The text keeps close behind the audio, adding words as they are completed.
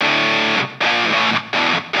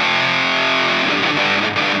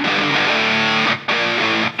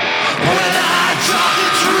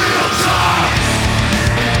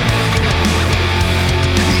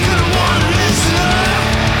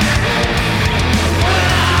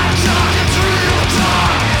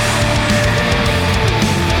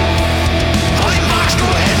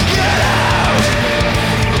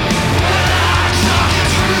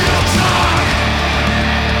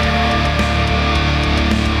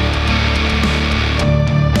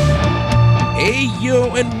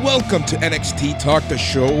Radio, and welcome to NXT Talk, the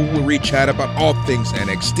show where we chat about all things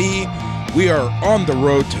NXT. We are on the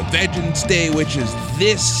road to Vengeance Day, which is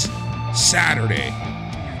this Saturday.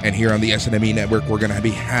 And here on the SNME Network, we're going to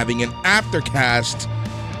be having an aftercast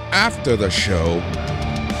after the show.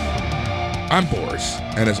 I'm Boris,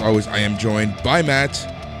 and as always, I am joined by Matt.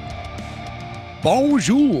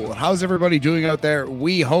 Bonjour. How's everybody doing out there?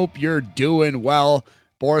 We hope you're doing well.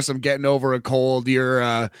 Boris, I'm getting over a cold.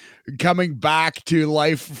 You're coming back to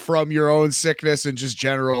life from your own sickness and just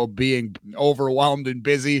general being overwhelmed and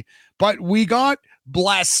busy. But we got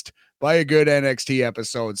blessed by a good NXT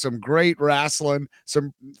episode. Some great wrestling,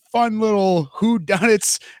 some fun little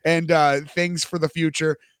whodunits and things for the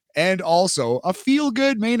future, and also a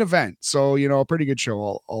feel-good main event. So, a pretty good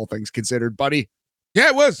show, all things considered, buddy. Yeah,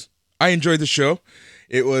 it was. I enjoyed the show.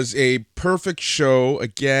 It was a perfect show.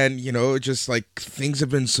 Again, just like things have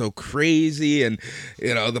been so crazy, and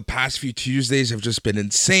the past few Tuesdays have just been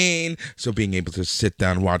insane. So being able to sit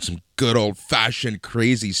down and watch some good old-fashioned,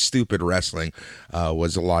 crazy, stupid wrestling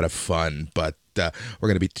was a lot of fun. But we're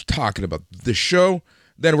going to be talking about the show.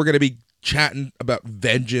 Then we're going to be chatting about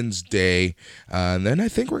Vengeance Day. And then I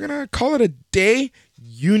think we're going to call it a day.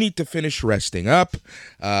 You need to finish resting up.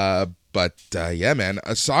 But yeah, man,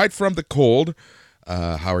 aside from the cold,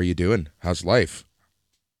 how are you doing? How's life?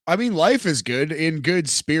 I mean, life is good, in good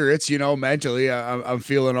spirits, mentally. I'm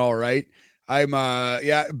feeling all right. I'm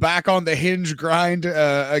back on the hinge grind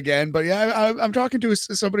again. But yeah, I'm talking to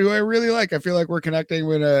somebody who I really like. I feel like we're connecting.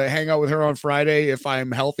 We're going to hang out with her on Friday if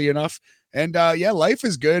I'm healthy enough. And life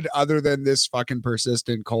is good other than this fucking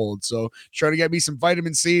persistent cold. So trying to get me some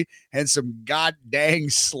vitamin C and some god dang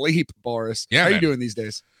sleep, Boris. Yeah, how are you doing these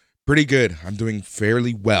days? Pretty good. I'm doing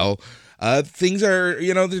fairly well. Things are,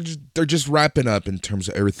 they're just wrapping up in terms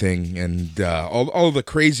of everything and all the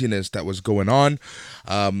craziness that was going on.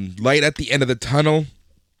 Light at the end of the tunnel.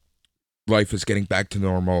 Life is getting back to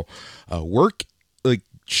normal. Work,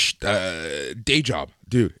 day job,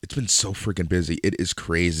 dude. It's been so freaking busy. It is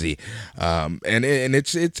crazy, and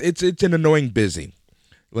it's an annoying busy.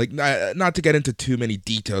 Like not to get into too many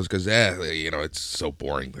details because it's so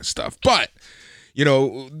boring, this stuff, but.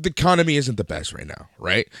 The economy isn't the best right now,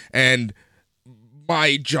 right? And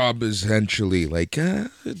my job is essentially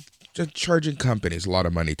charging companies a lot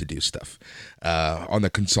of money to do stuff on the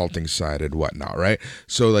consulting side and whatnot, right?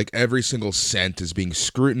 So every single cent is being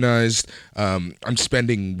scrutinized. I'm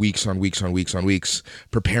spending weeks on weeks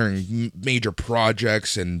preparing major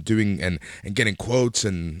projects and doing and getting quotes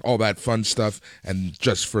and all that fun stuff, and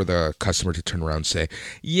just for the customer to turn around and say,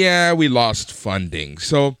 yeah, we lost funding.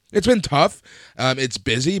 So it's been tough. It's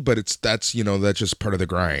busy, but that's just part of the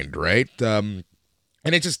grind, right?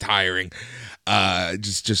 And it's just tiring.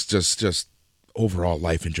 Just overall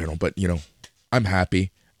life in general. But I'm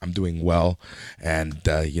happy. I'm doing well, and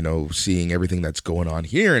seeing everything that's going on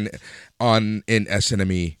here in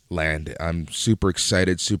SNME land. I'm super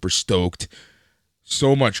excited, super stoked.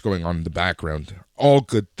 So much going on in the background. All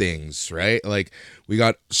good things, right? We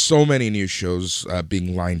got so many new shows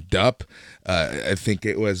being lined up. I think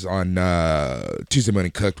it was on Tuesday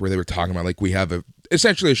Morning Cooked where they were talking about we have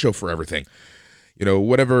essentially a show for everything.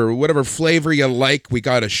 Whatever flavor you like, we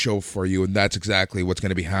got a show for you, and that's exactly what's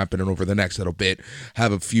going to be happening over the next little bit.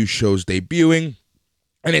 Have a few shows debuting.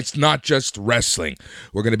 And it's not just wrestling.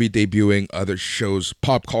 We're going to be debuting other shows,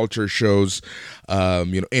 pop culture shows,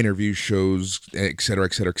 interview shows, et cetera,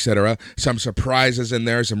 et cetera, et cetera. Some surprises in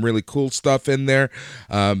there, some really cool stuff in there.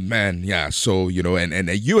 Man, yeah. So, and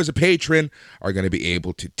you as a patron are going to be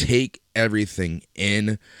able to take everything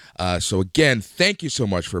in. So again, thank you so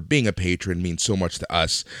much for being a patron. It means so much to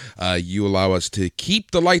us. You allow us to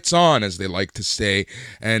keep the lights on, as they like to say,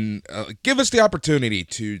 and give us the opportunity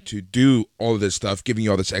to do all of this stuff, giving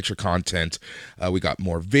you all this extra content. We got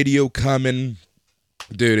more video coming.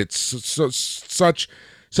 Dude, it's such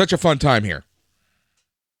a fun time here.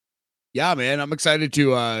 Yeah, man, I'm excited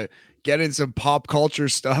to get in some pop culture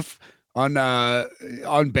stuff on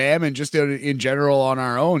BAM and just in general on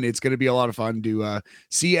our own. It's going to be a lot of fun to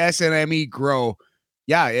see SNME grow.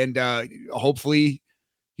 Yeah, and hopefully,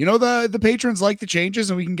 the patrons like the changes,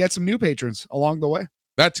 and we can get some new patrons along the way.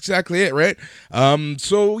 That's exactly it, right?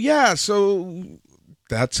 So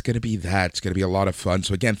that's going to be that. It's going to be a lot of fun.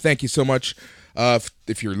 So again, thank you so much.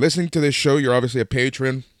 If you're listening to this show, you're obviously a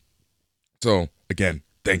patron. So again,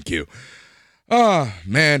 thank you. Oh,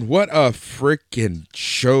 man, what a freaking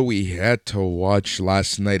show we had to watch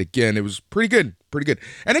last night. Again, it was pretty good.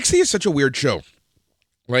 NXT is such a weird show.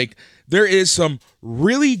 There is some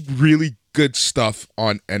really, really good stuff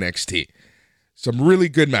on NXT. Some really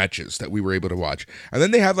good matches that we were able to watch. And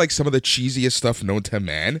then they have, some of the cheesiest stuff known to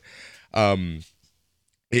man.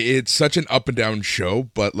 It's such an up and down show,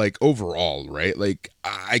 but like overall, right? Like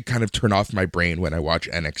I kind of turn off my brain when I watch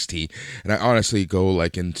NXT, and I honestly go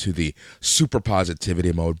like into the super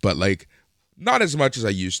positivity mode, but like not as much as I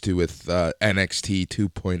used to with NXT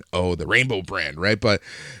 2.0, the Rainbow brand, right? But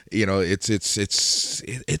you know, it's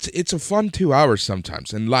a fun 2 hours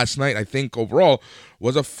sometimes. And last night, I think overall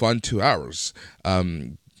was a fun 2 hours,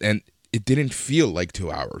 and it didn't feel like 2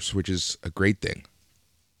 hours, which is a great thing.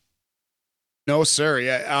 No, sir.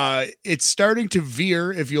 Yeah, it's starting to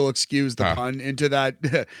veer, if you'll excuse the pun, into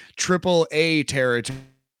that triple A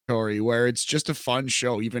territory where it's just a fun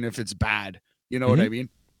show, even if it's bad. You know what I mean?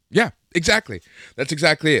 Yeah, exactly. That's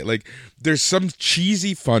exactly it. Like, there's some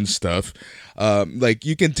cheesy fun stuff. Like,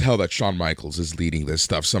 you can tell that Shawn Michaels is leading this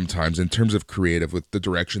stuff sometimes in terms of creative with the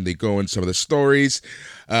direction they go in some of the stories.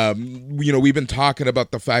 We've been talking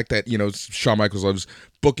about the fact that, Shawn Michaels loves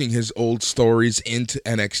booking his old stories into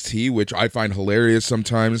NXT, which I find hilarious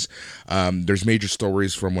sometimes. There's major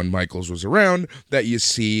stories from when Michaels was around that you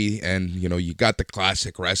see, and, you got the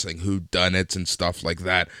classic wrestling whodunits and stuff like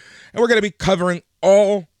that. And we're going to be covering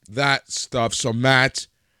all that stuff. So, Matt,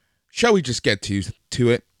 shall we just get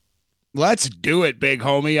to it? Let's do it, big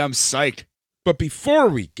homie. I'm psyched. But before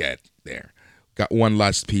we get there, got one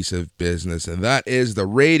last piece of business, and that is the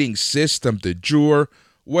rating system du jour.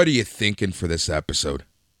 What are you thinking for this episode?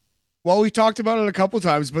 Well, we talked about it a couple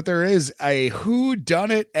times, but there is a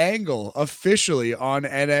whodunit angle officially on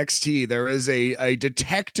NXT. There is a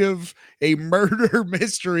detective, a murder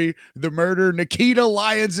mystery. The murder, Nikita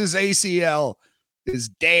Lyons' ACL is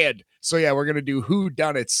dead. So yeah, we're gonna do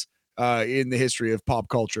whodunits in the history of pop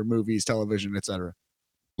culture, movies, television, etc.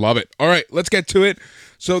 Love it. All right, let's get to it.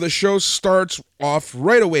 So the show starts off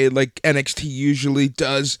right away like NXT usually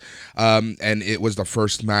does. And it was the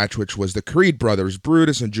first match, which was the Creed brothers,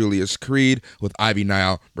 Brutus and Julius Creed, with Ivy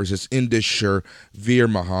Nile versus Indus Sher, Veer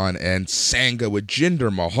Mahaan, and Sangha with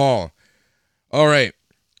Jinder Mahal. All right,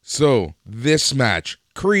 so this match,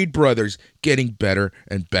 Creed brothers getting better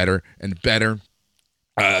and better and better.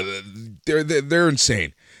 They're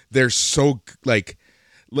insane. They're so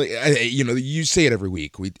you say it every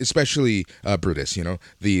week. Especially Brutus,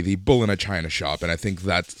 the bull in a china shop, and I think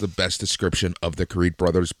that's the best description of the Creed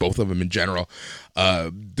brothers, both of them in general.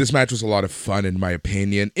 This match was a lot of fun, in my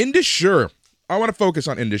opinion. Indus Sher, I want to focus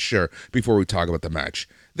on Indus Sher before we talk about the match.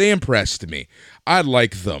 They impressed me. I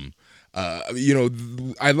like them.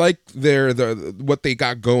 I like what they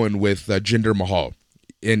got going with Jinder Mahal,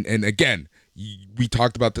 and again, we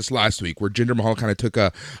talked about this last week, where Jinder Mahal kind of took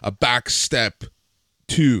a back step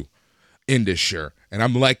to Indus Sher, and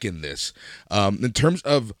I'm liking this. In terms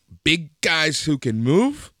of big guys who can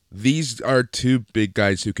move, these are two big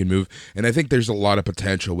guys who can move, and I think there's a lot of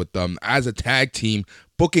potential with them as a tag team,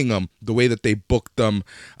 booking them the way that they booked them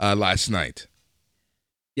last night.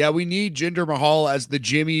 Yeah, we need Jinder Mahal as the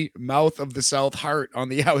Jimmy Mouth of the South Heart on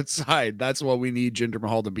the outside. That's what we need Jinder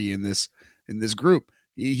Mahal to be in this group.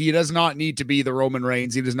 He does not need to be the Roman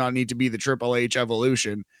Reigns. He does not need to be the Triple H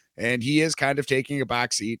Evolution. And he is kind of taking a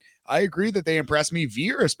backseat. I agree that they impressed me.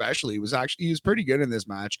 Veer especially he was pretty good in this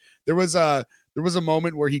match. There was a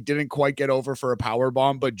moment where he didn't quite get over for a power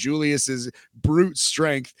bomb, but Julius's brute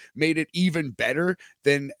strength made it even better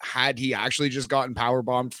than had he actually just gotten power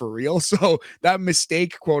bombed for real. So that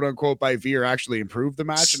mistake, quote unquote, by Veer actually improved the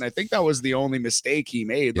match, and I think that was the only mistake he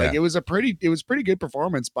made. Like, it was pretty good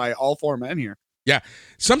performance by all four men here. Yeah,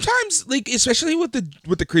 sometimes, like, especially with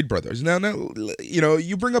the Creed brothers. Now,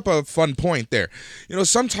 you bring up a fun point there.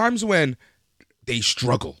 Sometimes when they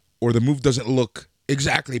struggle or the move doesn't look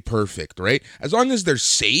exactly perfect, right? As long as they're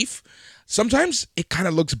safe, sometimes it kind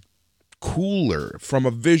of looks cooler from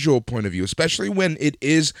a visual point of view, especially when it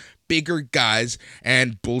is bigger guys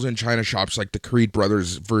and bulls in china shops like the Creed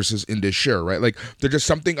brothers versus Indus Sher, right? Like, there's just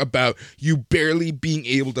something about you barely being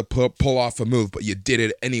able to pull off a move, but you did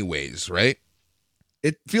it anyways, right?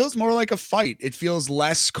 It feels more like a fight. It feels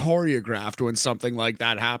less choreographed when something like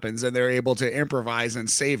that happens and they're able to improvise and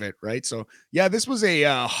save it, right? So, yeah, this was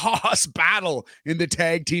a hoss battle in the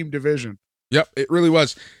tag team division. Yep, it really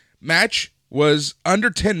was. Match was under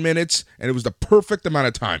 10 minutes, and it was the perfect amount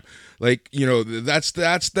of time. Like, that's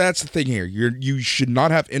the thing here. You should not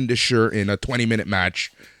have Indus Sher in a 20-minute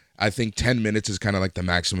match. I think 10 minutes is kind of like the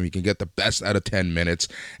maximum. You can get the best out of 10 minutes,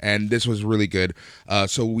 and this was really good.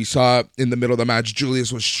 So we saw in the middle of the match,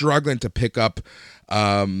 Julius was struggling to pick up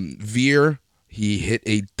Veer. He hit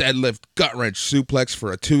a deadlift gut wrench suplex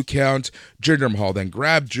for a 2 count. Jinder Mahal then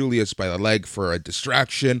grabbed Julius by the leg for a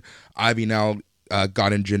distraction. Ivy now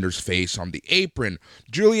got in Jinder's face on the apron.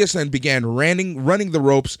 Julius then began running the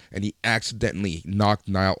ropes, and he accidentally knocked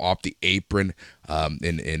Nile off the apron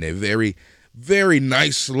in a very, very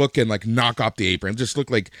nice looking, like knock off the apron. It just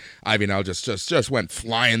looked like Ivy now just went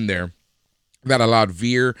flying there. That allowed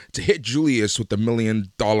Veer to hit Julius with the $1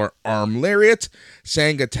 million arm lariat.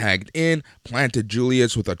 Sanga tagged in, planted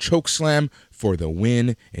Julius with a choke slam for the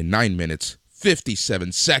win in 9 minutes,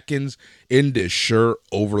 57 seconds. Indus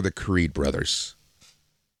over the Creed brothers.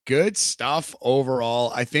 Good stuff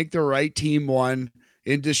overall. I think the right team won.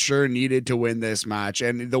 Indus needed to win this match,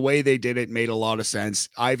 and the way they did it made a lot of sense.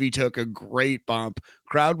 Ivy took a great bump.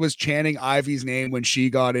 Crowd was chanting Ivy's name when she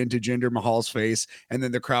got into Jinder Mahal's face, and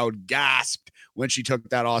then the crowd gasped when she took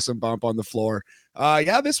that awesome bump on the floor.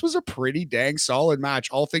 Yeah, this was a pretty dang solid match.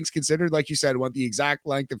 All things considered, like you said, went the exact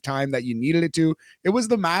length of time that you needed it to. It was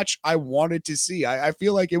the match I wanted to see. I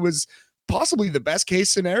feel like it was possibly the best case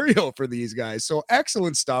scenario for these guys. So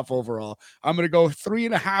excellent stuff overall. I'm going to go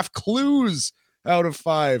 3.5 clues out of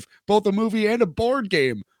 5, both a movie and a board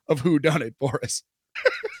game of Who Done It, Boris.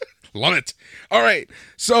 Love it. All right.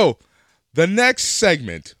 So the next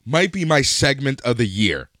segment might be my segment of the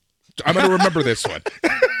year. I'm going to remember this one.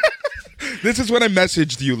 This is when I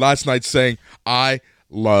messaged you last night saying, I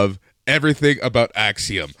love everything about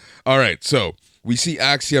Axiom. All right. So we see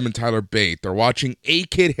Axiom and Tyler Bate. They're watching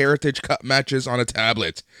A-Kid Heritage Cup matches on a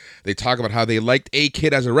tablet. They talk about how they liked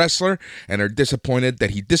A-Kid as a wrestler and are disappointed that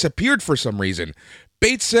he disappeared for some reason.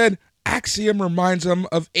 Bate said Axiom reminds him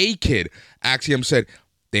of A-Kid. Axiom said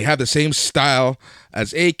they have the same style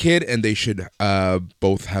as A-Kid and they should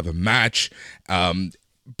both have a match.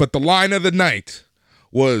 But the line of the night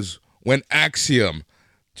was when Axiom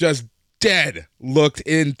just dead looked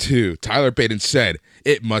into Tyler Bate and said,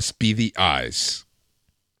 "It must be the eyes."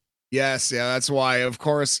 Yes, yeah, that's why. Of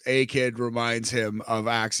course, A-Kid reminds him of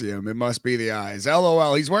Axiom. It must be the eyes.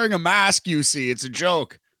 LOL. He's wearing a mask, you see. It's a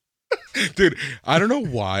joke. Dude, I don't know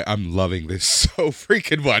why I'm loving this so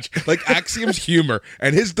freaking much. Like, Axiom's humor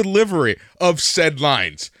and his delivery of said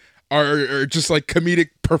lines are just like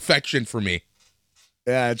comedic perfection for me.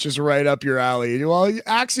 Yeah, it's just right up your alley. Well,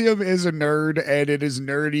 Axiom is a nerd, and it is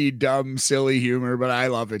nerdy, dumb, silly humor, but I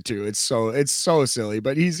love it too. It's so silly,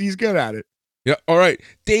 but he's good at it. Yeah, all right.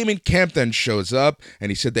 Damon Kemp then shows up, and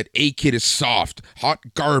he said that A-Kid is soft,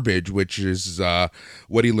 hot garbage, which is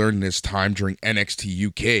what he learned in his time during NXT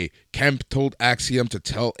UK. Kemp told Axiom to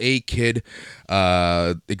tell A-Kid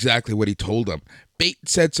exactly what he told him. Bate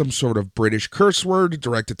said some sort of British curse word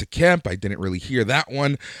directed to Kemp. I didn't really hear that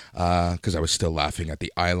one because I was still laughing at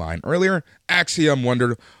the eye line earlier. Axiom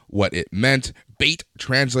wondered what it meant. Bate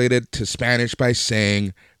translated to Spanish by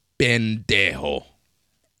saying pendejo.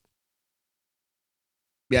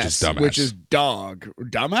 Yes, which is dog.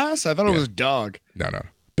 Dumbass? I thought it was dog. No.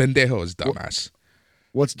 Pendejo is dumbass.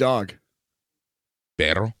 What's dog?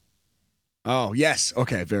 Perro. Oh, yes.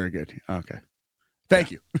 Okay, very good. Okay.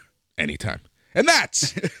 Thank you. Anytime. And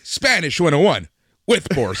that's Spanish 101 with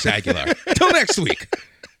Boris Aguilar. Till next week.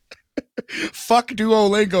 Fuck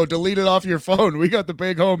Duolingo. Delete it off your phone. We got the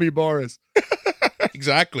big homie Boris.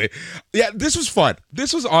 Exactly. Yeah, this was fun.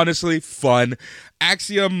 This was honestly fun.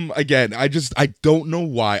 Axiom, again, I don't know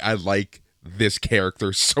why I like this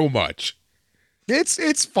character so much.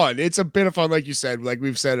 It's fun. It's a bit of fun, like you said, like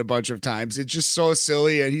we've said a bunch of times. It's just so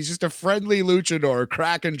silly, and he's just a friendly luchador,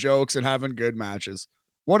 cracking jokes and having good matches.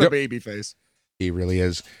 What a baby face. He really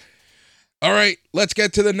is. All right, let's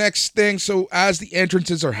get to the next thing. So as the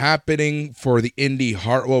entrances are happening for the Indy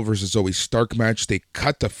Hartwell versus Zoe Stark match, they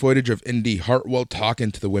cut the footage of Indy Hartwell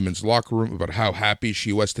talking to the women's locker room about how happy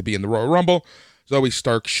she was to be in the Royal Rumble. Zoe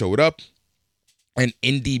Stark showed up, and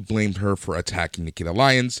Indy blamed her for attacking Nikita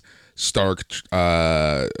Lyons. Stark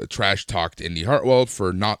trash-talked Indy Hartwell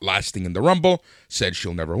for not lasting in the Rumble, said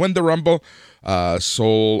she'll never win the Rumble.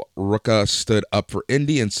 Sol Ruka stood up for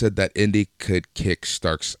Indy and said that Indy could kick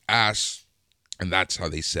Stark's ass. And that's how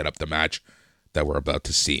they set up the match that we're about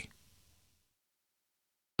to see.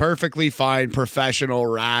 Perfectly fine professional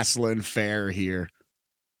wrestling fare here.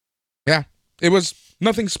 Yeah, it was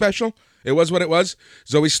nothing special. It was what it was.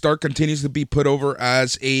 Zoe Stark continues to be put over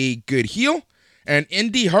as a good heel. And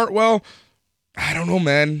Indy Hartwell, I don't know,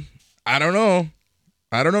 man. I don't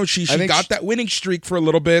know. She got that winning streak for a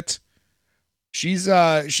little bit. She's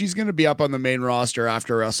gonna be up on the main roster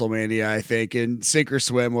after WrestleMania, I think, and sink or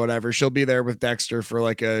swim, whatever. She'll be there with Dexter for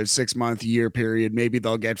like a 6-month year period. Maybe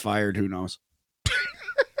they'll get fired. Who knows?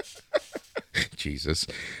 Jesus.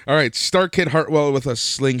 All right. Stark hit Hartwell with a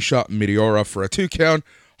slingshot Meteora for a 2 count.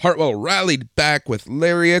 Hartwell rallied back with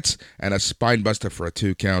lariats and a spinebuster for a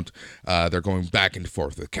 2 count. They're going back and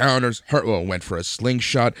forth with counters. Hartwell went for a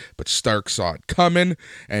slingshot, but Stark saw it coming,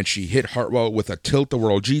 and she hit Hartwell with a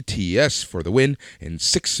tilt-the-world GTS for the win in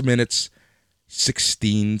 6 minutes,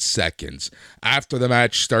 16 seconds. After the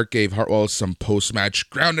match, Stark gave Hartwell some post-match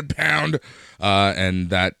ground and pound, and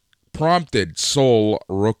that prompted Sol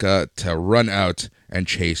Ruca to run out and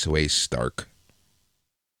chase away Stark.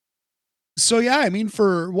 So yeah, I mean,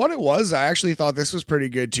 for what it was, I actually thought this was pretty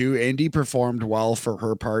good too. Indy performed well for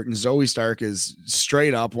her part, and Zoe Stark is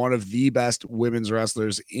straight up one of the best women's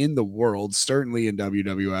wrestlers in the world, certainly in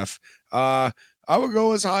WWF. I would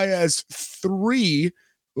go as high as 3.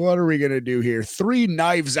 What are we gonna do here? 3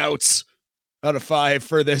 knives outs out of 5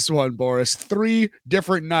 for this one, Boris. 3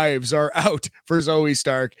 different knives are out for Zoe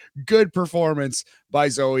Stark. Good performance by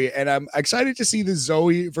Zoe, and I'm excited to see the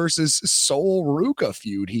Zoe versus Sol Ruca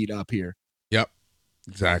feud heat up here. Yep,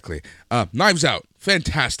 exactly. Knives Out,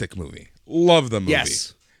 fantastic movie. Love the movie.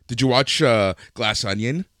 Yes. Did you watch Glass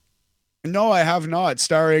Onion? No, I have not.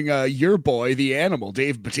 Starring your boy, the animal,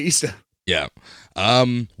 Dave Bautista. Yeah.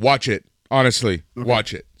 Watch it. Honestly,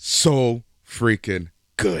 watch it. So freaking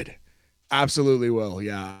good. Absolutely will.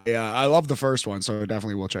 Yeah. I love the first one, so I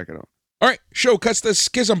definitely will check it out. All right, show cuts the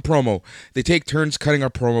Schism promo. They take turns cutting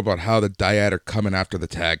our promo about how the Dyad are coming after the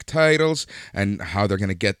tag titles and how they're going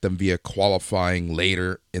to get them via qualifying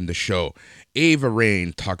later in the show. Ava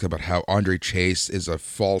Raine talked about how Andre Chase is a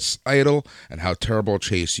false idol and how terrible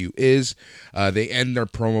Chase U is. They end their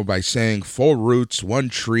promo by saying, "Full roots, one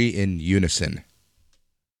tree in unison."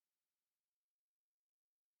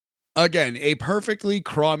 Again, a perfectly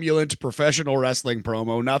cromulent professional wrestling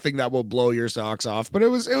promo. Nothing that will blow your socks off, but it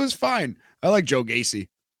was fine. I like Joe Gacy.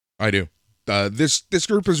 I do. This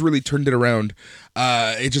group has really turned it around.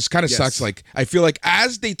 It just kind of sucks. Like, I feel like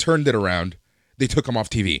as they turned it around, they took them off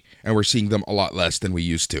TV, and we're seeing them a lot less than we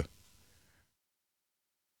used to.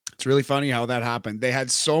 It's really funny how that happened. They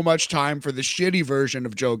had so much time for the shitty version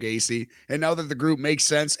of Joe Gacy, and now that the group makes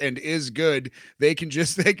sense and is good, they can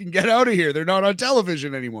get out of here. They're not on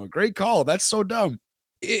television anymore. Great call. That's so dumb.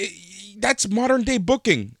 That's modern day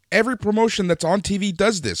booking. Every promotion that's on TV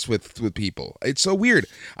does this with people. It's so weird.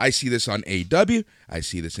 I see this on AEW. I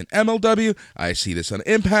see this in MLW. I see this on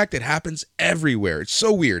Impact. It happens everywhere. It's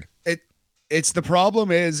so weird. It's the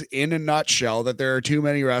problem is, in a nutshell, that there are too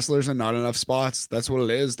many wrestlers and not enough spots. That's what it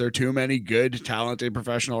is. There are too many good, talented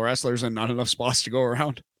professional wrestlers and not enough spots to go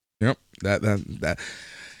around. Yep.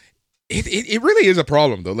 It really is a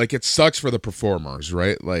problem though. Like, it sucks for the performers,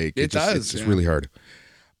 right? Like, it's just really hard.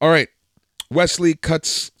 All right. Wesley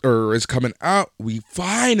is coming out. We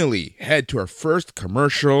finally head to our first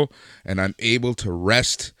commercial, and I'm able to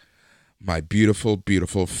rest my beautiful,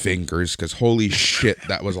 beautiful fingers, because holy shit,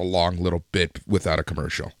 that was a long little bit without a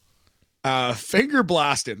commercial. Finger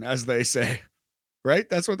blasting, as they say. Right?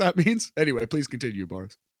 That's what that means? Anyway, please continue,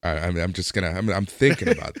 Boris. I'm thinking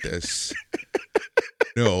about this.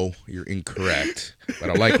 No, you're incorrect,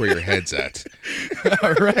 but I like where your head's at.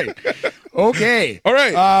 All right. Okay. All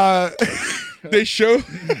right. The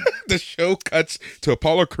show cuts to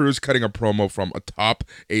Apollo Crews cutting a promo from atop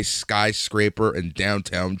a skyscraper in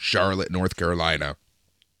downtown Charlotte, North Carolina.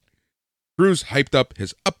 Crews hyped up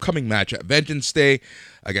his upcoming match at Vengeance Day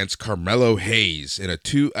against Carmelo Hayes in a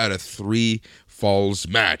 2 out of 3 falls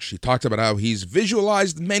match. He talked about how he's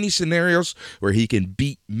visualized many scenarios where he can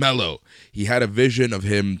beat Melo. He had a vision of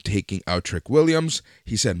him taking out Trick Williams.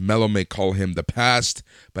 He said Melo may call him the past,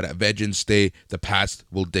 but at Vengeance Day, the past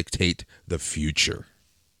will dictate the future.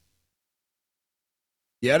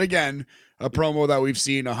 Yet again, a promo that we've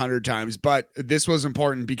seen 100 times, but this was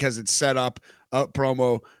important because it set up a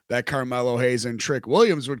promo that Carmelo Hayes and Trick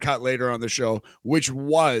Williams would cut later on the show, which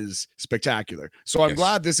was spectacular. So I'm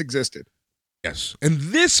glad this existed. Yes. And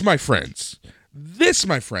this, my friends,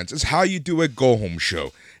 is how you do a go-home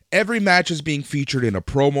show. Every match is being featured in a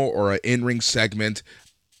promo or an in-ring segment.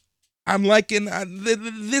 I'm liking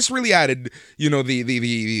this really added,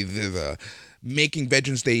 the making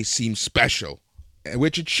Vengeance Day seem special,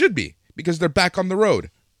 which it should be, because they're back on the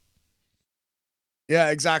road. Yeah,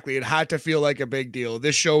 exactly. It had to feel like a big deal.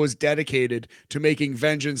 This show is dedicated to making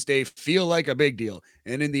Vengeance Day feel like a big deal.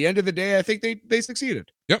 And in the end of the day, I think they succeeded.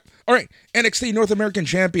 Yep. All right. NXT North American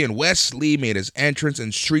Champion Wes Lee made his entrance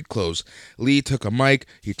in street clothes. Lee took a mic.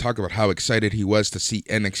 He talked about how excited he was to see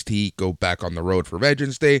NXT go back on the road for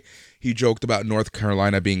Vengeance Day. He joked about North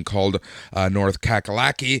Carolina being called North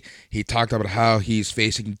Kakalaki. He talked about how he's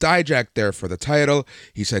facing Dijak there for the title.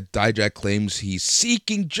 He said Dijak claims he's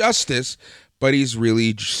seeking justice, but he's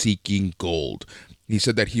really seeking gold. He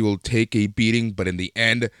said that he will take a beating, but in the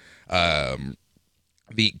end,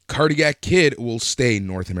 the Cardiac Kid will stay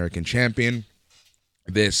North American champion.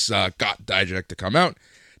 This got Dijak to come out.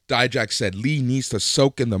 Dijak said Lee needs to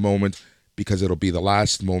soak in the moment because it'll be the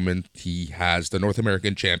last moment he has the North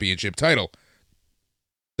American Championship title.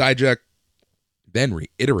 Dijak then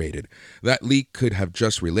reiterated that Lee could have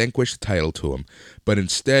just relinquished the title to him, but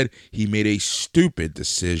instead he made a stupid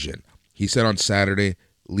decision. He said on Saturday,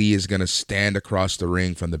 Lee is going to stand across the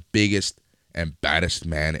ring from the biggest and baddest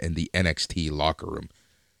man in the NXT locker room.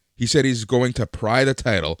 He said he's going to pry the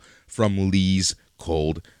title from Lee's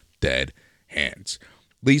cold, dead hands.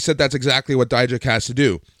 Lee said that's exactly what Dijak has to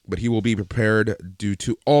do, but he will be prepared due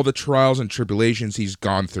to all the trials and tribulations he's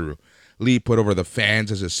gone through. Lee put over the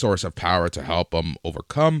fans as his source of power to help him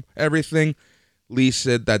overcome everything. Lee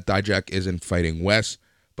said that Dijak isn't fighting Wes,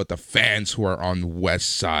 but the fans who are on Wes'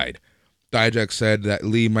 side. Dijak said that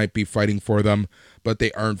Lee might be fighting for them, but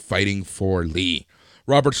they aren't fighting for Lee.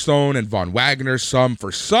 Robert Stone and Von Wagner,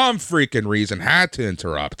 for some freaking reason, had to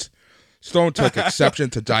interrupt. Stone took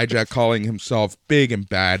exception to Dijak calling himself big and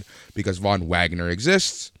bad because Von Wagner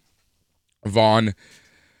exists. Von,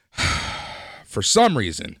 for some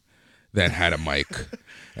reason, then had a mic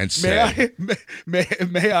and said,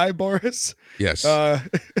 May I, Boris? Yes.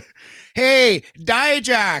 Hey,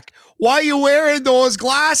 Dijak, why are you wearing those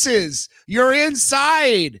glasses? You're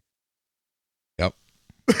inside. Yep.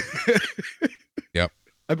 Yep.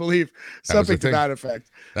 I believe something to that effect.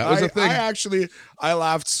 That was a thing. I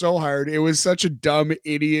laughed so hard. It was such a dumb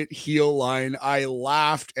idiot heel line. I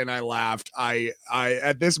laughed and I laughed. I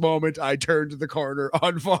at this moment I turned the corner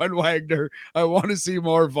on Von Wagner. I want to see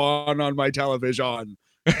more Von on my television.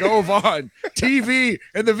 Go Von. TV,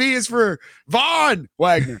 and the V is for Von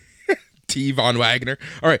Wagner. T. Von Wagner.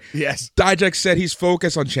 All right. Yes. Dijak said he's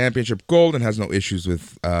focused on championship gold and has no issues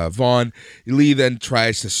with Von. Lee then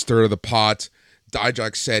tries to stir the pot.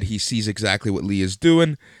 Dijak said he sees exactly what Lee is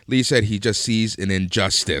doing. Lee said he just sees an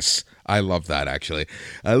injustice. I love that, actually.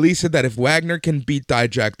 Lee said that if Wagner can beat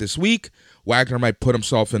Dijak this week, Wagner might put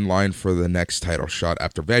himself in line for the next title shot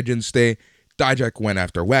after Vengeance Day. Dijak went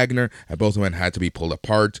after Wagner, and both men had to be pulled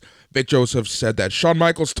apart. Vic Joseph said that Shawn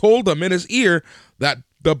Michaels told him in his ear that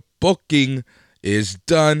the booking is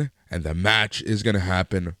done and the match is going to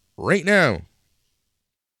happen right now.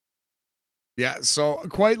 Yeah, so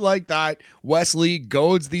quite like that, Wesley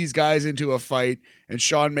goads these guys into a fight, and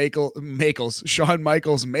Shawn Michaels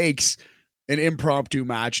makes an impromptu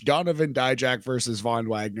match, Donovan Dijak versus Von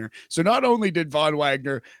Wagner. So not only did Von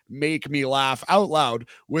Wagner make me laugh out loud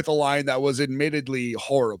with a line that was admittedly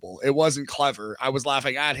horrible, it wasn't clever. I was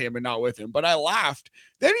laughing at him and not with him, but I laughed.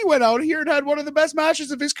 Then he went out here and had one of the best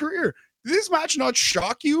matches of his career. Did this match not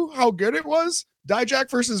shock you how good it was?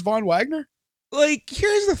 Dijak versus Von Wagner? Like,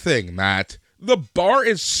 here's the thing, Matt. The bar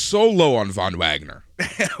is so low on Von Wagner.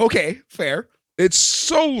 Okay, fair. It's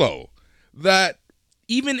so low that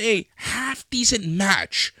even a half-decent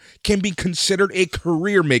match can be considered a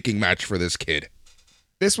career-making match for this kid.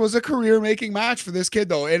 This was a career-making match for this kid,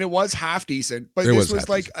 though, and it was half-decent. But this was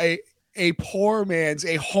like a poor man's,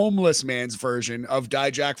 a homeless man's version of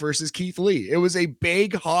Dijak versus Keith Lee. It was a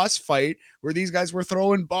big hoss fight where these guys were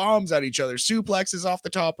throwing bombs at each other, suplexes off the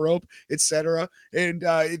top rope, etc. And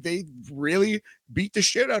they really beat the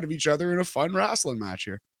shit out of each other in a fun wrestling match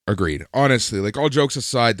here. Agreed. Honestly, like, all jokes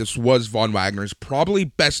aside, this was Von Wagner's probably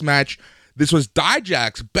best match. This was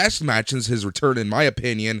Dijak's best match since his return, in my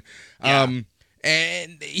opinion. Yeah.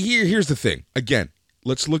 And here's the thing. Again,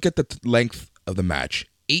 let's look at the length of the match.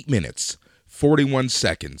 8 minutes, 41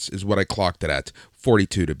 seconds is what I clocked it at.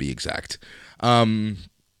 42 to be exact. I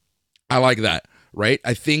like that, right?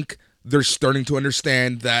 I think they're starting to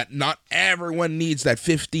understand that not everyone needs that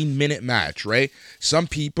 15-minute match, right? Some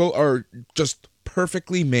people are just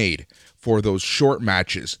perfectly made for those short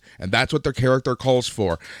matches, and that's what their character calls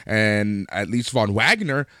for. And at least Von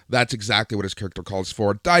Wagner, that's exactly what his character calls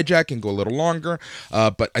for. Dijak can go a little longer,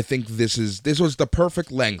 but I think this was the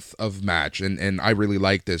perfect length of match, and I really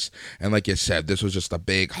like this. And like you said, this was just a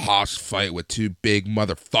big hoss fight with two big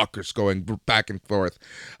motherfuckers going back and forth.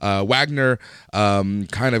 Wagner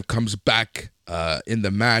kind of comes back in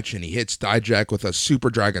the match, and he hits Dijak with a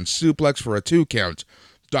Super Dragon suplex for a 2 count.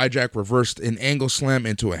 Dijak reversed an angle slam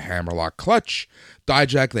into a hammerlock clutch.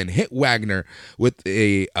 Dijak then hit Wagner with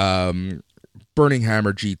a Burning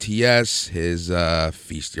Hammer GTS, his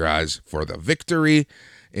Feast Your Eyes for the victory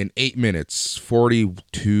in 8 minutes,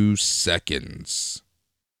 42 seconds.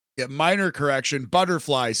 Yeah, minor correction,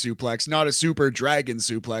 butterfly suplex, not a Super Dragon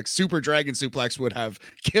suplex. Super Dragon suplex would have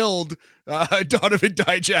killed Donovan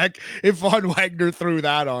Dijak if Von Wagner threw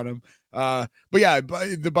that on him. But yeah,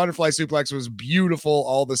 the butterfly suplex was beautiful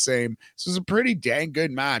all the same. This was a pretty dang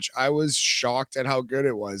good match. I was shocked at how good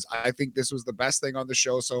it was. I think this was the best thing on the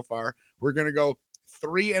show so far. We're going to go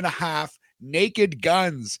 3.5 Naked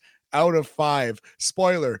Guns out of 5.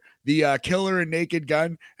 Spoiler, the killer in Naked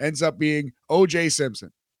Gun ends up being OJ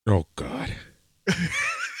Simpson. Oh, God.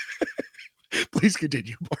 Please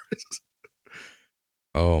continue, Boris.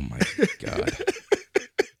 Oh my God.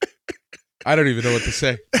 I don't even know what to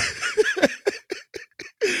say.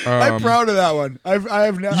 I'm proud of that one.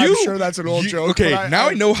 I'm sure that's an old joke. Okay, now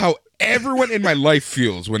I know how everyone in my life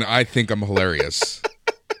feels when I think I'm hilarious.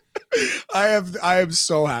 I am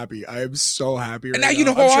so happy. I am so happy. Right and now you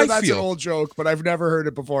know I'm how sure I that's feel. An old joke, but I've never heard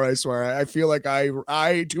it before. I swear. I feel like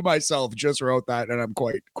I to myself just wrote that, and I'm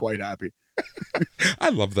quite happy. I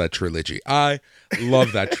love that trilogy. I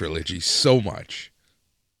love that trilogy so much.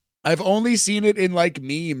 I've only seen it in like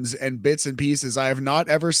memes and bits and pieces. I have not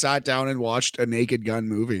ever sat down and watched a Naked Gun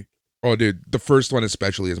movie. Oh, dude, the first one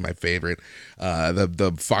especially is my favorite.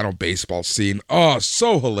 The final baseball scene. Oh,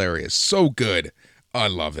 so hilarious, so good. I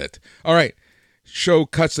love it. All right, show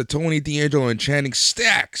cuts to Tony D'Angelo and Channing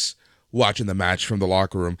Stacks watching the match from the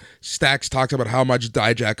locker room. Stacks talked about how much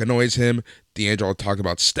Dijak annoys him. D'Angelo talked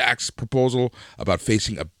about Stacks' proposal about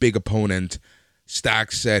facing a big opponent.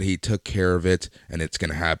 Stacks said he took care of it and it's going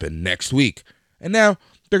to happen next week. And now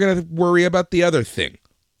they're going to worry about the other thing.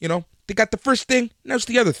 You know, they got the first thing, now it's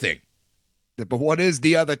the other thing. But what is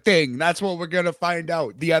the other thing? That's what we're going to find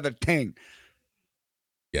out. The other thing.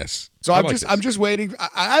 Yes. So I'm just waiting.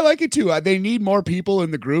 I like it too. They need more people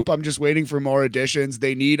in the group. I'm just waiting for more additions.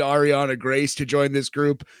 They need Ariana Grace to join this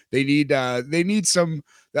group. They need some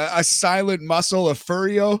a silent muscle, a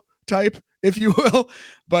Furio type, if you will.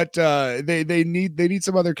 But they need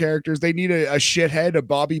some other characters. They need a shithead, a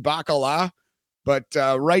Bobby Bacala. But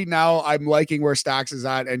right now, I'm liking where Stacks is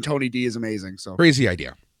at, and Tony D is amazing. So crazy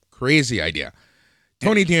idea.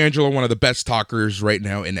 Tony D'Angelo, one of the best talkers right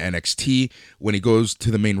now in NXT. When he goes to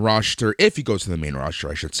the main roster, if he goes to the main roster,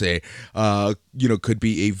 I should say, could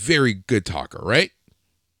be a very good talker, right?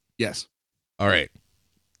 Yes. All right.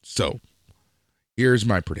 So here's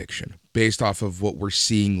my prediction based off of what we're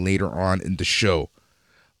seeing later on in the show.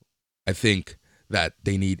 I think that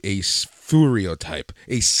they need a Furio type,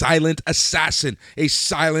 a silent assassin, a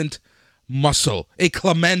silent muscle, a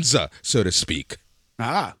Clemenza, so to speak.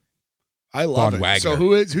 I love Von it. Wagner. So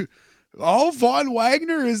who? Oh, Von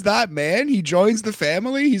Wagner is that man. He joins the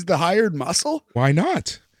family. He's the hired muscle. Why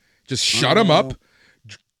not? Just shut him up.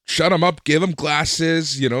 Shut him up. Give him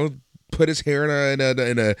glasses. Put his hair in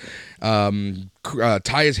a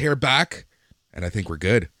tie his hair back, and I think we're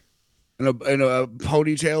good. In a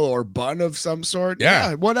ponytail or bun of some sort.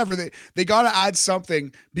 Yeah, whatever. They got to add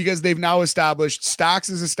something because they've now established Stacks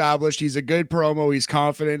is established. He's a good promo. He's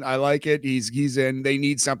confident. I like it. He's in. They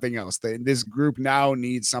need something else. This group now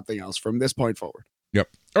needs something else from this point forward. Yep.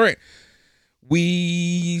 All right.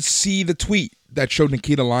 We see the tweet that showed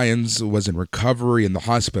Nikita Lyons was in recovery in the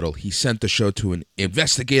hospital. He sent the show to an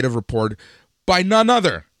investigative report by none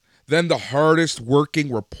other than the hardest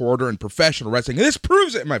working reporter in professional wrestling. And this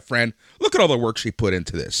proves it, my friend. Look at all the work she put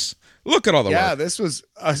into this. Look at all the work. Yeah, this was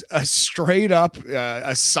a straight up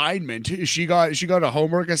assignment. She got a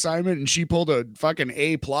homework assignment and she pulled a fucking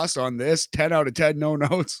A+ on this. 10 out of 10, no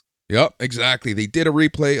notes. Yep, exactly. They did a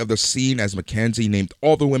replay of the scene as Mackenzie named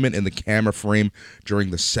all the women in the camera frame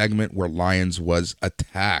during the segment where Lyons was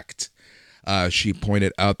attacked. She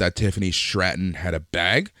pointed out that Tiffany Stratton had a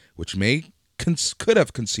bag, which could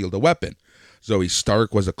have concealed a weapon. Zoe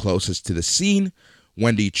Stark was the closest to the scene.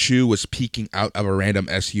 Wendy Chu was peeking out of a random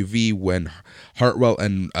SUV when Hartwell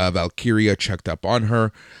and Valkyria checked up on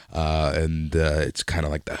her. And it's kind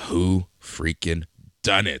of like the who freaking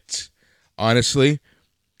done it. Honestly,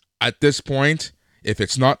 at this point, if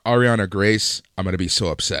it's not Ariana Grace, I'm going to be so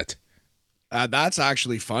upset. That's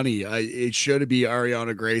actually funny. It should be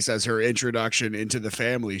Ariana Grace as her introduction into the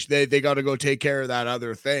family. They got to go take care of that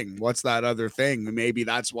other thing. What's that other thing? Maybe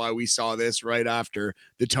that's why we saw this right after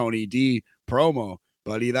the Tony D promo,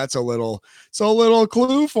 buddy. It's a little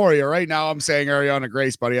clue for you. Right now, I'm saying Ariana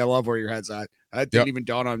Grace, buddy. I love where your head's at. That didn't even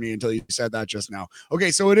dawn on me until you said that just now. Okay,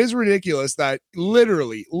 so it is ridiculous that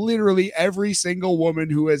literally every single woman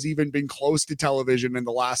who has even been close to television in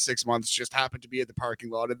the last 6 months just happened to be at the parking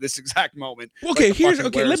lot at this exact moment. Okay,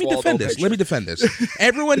 let me defend this.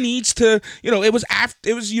 Everyone needs to, it was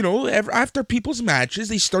after people's matches,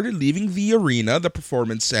 they started leaving the arena, the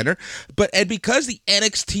performance center, and because the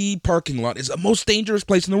NXT parking lot is the most dangerous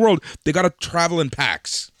place in the world, they got to travel in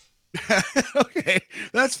packs. Okay,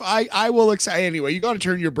 that's fine. I will accept anyway. You got to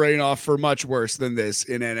turn your brain off for much worse than this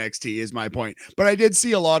in NXT is my point. But I did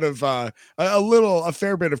see a lot of a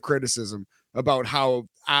fair bit of criticism about how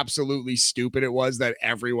absolutely stupid it was that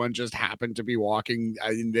everyone just happened to be walking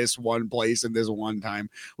in this one place in this one time,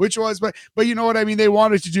 but you know what I mean? They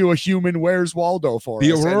wanted to do a human Where's Waldo for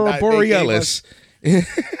the us. Aurora Borealis.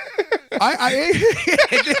 I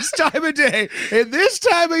at this time of day, at this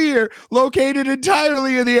time of year, located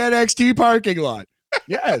entirely in the NXT parking lot.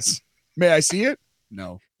 Yes. May I see it?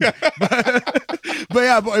 No. but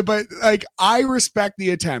like, I respect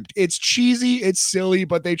the attempt. It's cheesy, it's silly,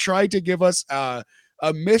 but they tried to give us a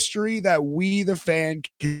mystery that we, the fan,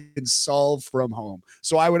 can solve from home.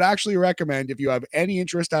 So I would actually recommend, if you have any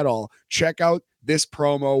interest at all, check out this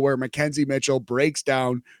promo where Mackenzie Mitchell breaks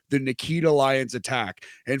down the Nikita Lyons attack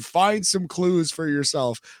and find some clues for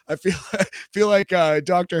yourself. I feel like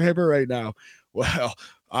Dr. Hibbert right now. Well,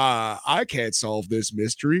 I can't solve this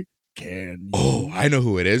mystery. Can you? Oh, I know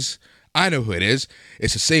who it is.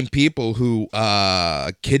 It's the same people who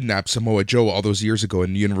kidnapped Samoa Joe all those years ago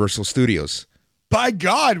in Universal Studios. By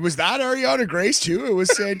God, was that Ariana Grace too? It was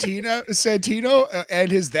Santino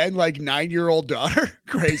and his then like 9-year-old daughter.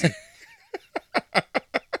 Crazy.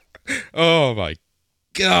 Oh my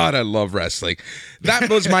God, I love wrestling. That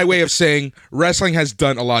was my way of saying wrestling has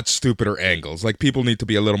done a lot stupider angles. Like, people need to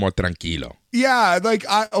be a little more tranquilo. Yeah, like,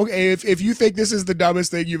 okay, if you think this is the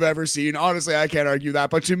dumbest thing you've ever seen, honestly, I can't argue that.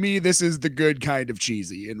 But to me, this is the good kind of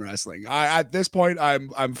cheesy in wrestling. At this point,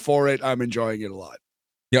 I'm for it. I'm enjoying it a lot.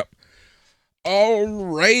 Yep.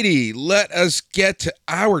 Alrighty, let us get to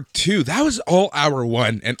hour 2. That was all hour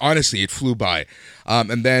 1, and honestly, it flew by.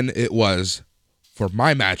 And then it was, for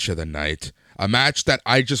my match of the night, a match that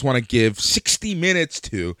I just want to give 60 minutes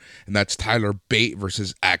to, and that's Tyler Bate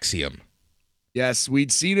versus Axiom. Yes,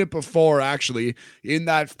 we'd seen it before, actually, in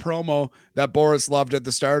that promo that Boris loved at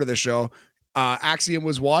the start of the show. Axiom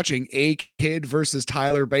was watching A-Kid versus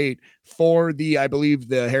Tyler Bate for I believe,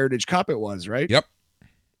 the Heritage Cup it was, right? Yep.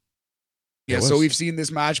 Yeah, so we've seen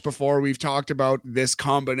this match before. We've talked about this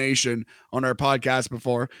combination on our podcast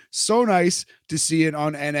before. So nice to see it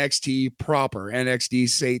on NXT proper,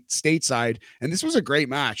 NXT stateside. And this was a great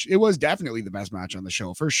match. It was definitely the best match on the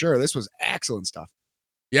show, for sure. This was excellent stuff.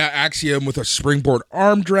 Yeah, Axiom with a springboard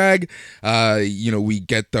arm drag. We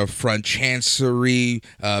get the front chancery.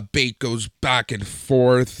 Bate goes back and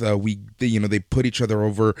forth. They put each other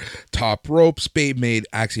over top ropes. Bate made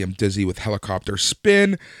Axiom dizzy with helicopter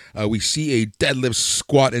spin. We see a deadlift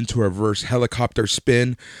squat into a reverse helicopter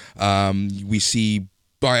spin. We see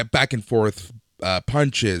back and forth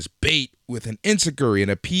punches. Bate with an enziguri and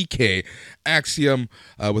a PK. Axiom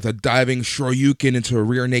with a diving shoryuken into a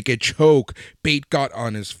rear naked choke. Bate got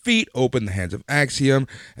on his feet, opened the hands of Axiom,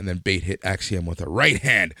 and then Bate hit Axiom with a right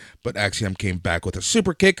hand, but Axiom came back with a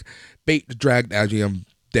super kick. Bate dragged Axiom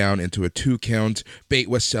down into a 2 count. Bate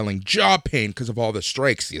was selling jaw pain because of all the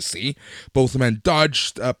strikes, you see. Both men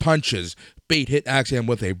dodged punches. Bate hit Axiom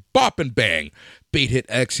with a bop and bang. Bate hit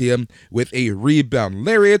Axiom with a rebound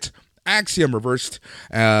lariat. Axiom reversed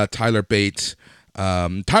Tyler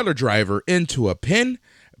Driver into a pin.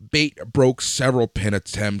 Bate broke several pin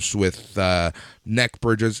attempts with neck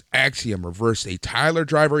bridges. Axiom reversed a Tyler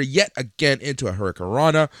Driver yet again into a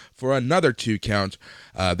Hurricanrana for another 2 count.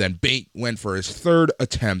 Then Bate went for his third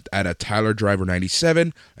attempt at a Tyler Driver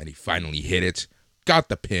 97, and he finally hit it. Got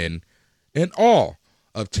the pin in all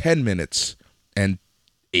of 10 minutes and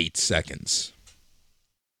 8 seconds.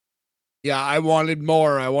 Yeah, I wanted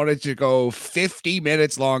more. I wanted to go 50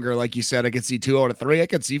 minutes longer. Like you said, I could see 2 out of 3. I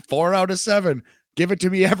could see 4 out of 7. Give it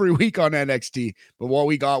to me every week on NXT. But what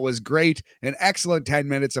we got was great. An excellent 10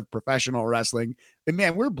 minutes of professional wrestling. And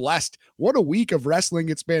man, we're blessed. What a week of wrestling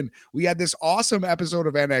it's been. We had this awesome episode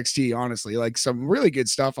of NXT, honestly, like some really good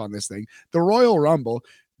stuff on this thing. The Royal Rumble.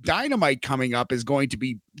 Dynamite coming up is going to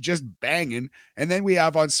be just banging. And then we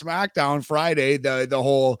have on SmackDown Friday, the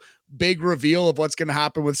whole big reveal of what's going to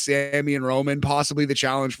happen with Sami and Roman, possibly the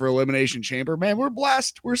challenge for Elimination Chamber. Man, we're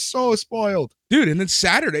blessed. We're so spoiled. Dude, and then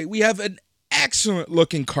Saturday, we have an excellent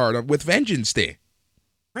looking card with Vengeance Day.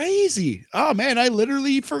 Crazy. Oh, man, I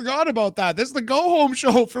literally forgot about that. This is the go-home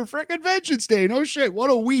show for frickin' Vengeance Day. No shit. What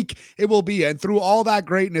a week it will be. And through all that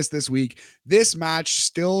greatness this week, this match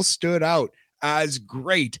still stood out as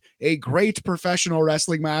great. A great professional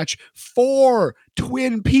wrestling match. 4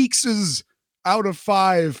 Twin Peakses out of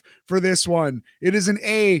 5 for this one. It is an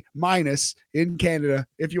A- in Canada,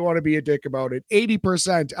 if you want to be a dick about it.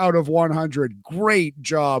 80% out of 100. Great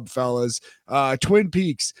job, fellas. Twin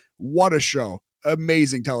Peaks, what a show.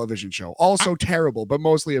 Amazing television show. Also terrible, but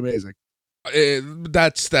mostly amazing.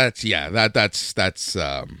 That's how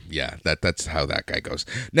that guy goes.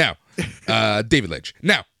 Now, David Lynch.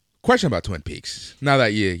 Now, question about Twin Peaks. Now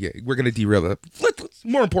that we're gonna derail it.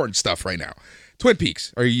 More important stuff right now. Twin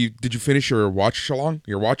Peaks. Did you finish your watch along?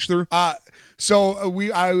 Your watch through? I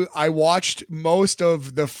watched most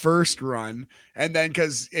of the first run, and then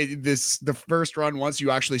the first run, once you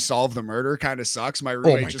actually solve the murder, kind of sucks. My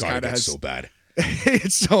roommate just kind of has so bad.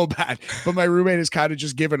 It's so bad. But my roommate has kind of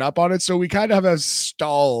just given up on it. So we kind of have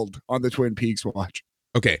stalled on the Twin Peaks watch.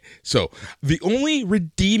 Okay, so the only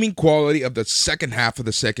redeeming quality of the second half of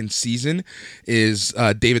the second season is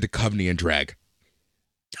David Duchovny in drag.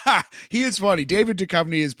 He is funny. David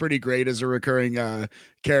Duchovny is pretty great as a recurring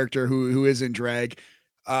character who is in drag.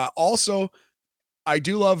 Also, I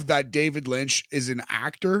do love that David Lynch is an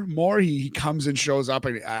actor more. He comes and shows up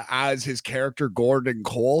as his character Gordon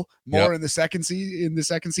Cole more in the second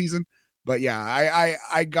season. But yeah,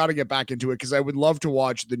 I got to get back into it because I would love to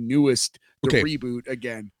watch the newest reboot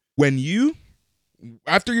again. When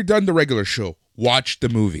after you're done the regular show, watch the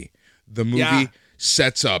movie. The movie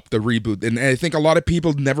sets up the reboot, and I think a lot of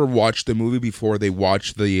people never watched the movie before they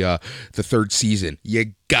watch the third season.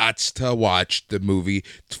 You gots to watch the movie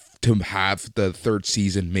to have the third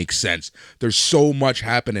season make sense. There's so much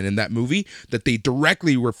happening in that movie that they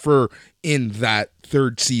directly refer in that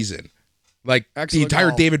third season, like the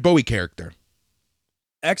entire David Bowie character.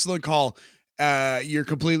 Excellent call. You're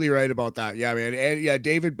completely right about that. Yeah, man. And yeah,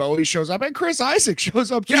 David Bowie shows up and Chris Isaak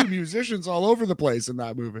shows up too. Yeah. Musicians all over the place in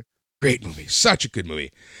that movie. Great movie. Such a good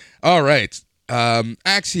movie. All right.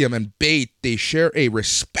 Axiom and Bate, they share a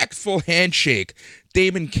respectful handshake.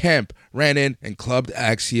 Damon Kemp ran in and clubbed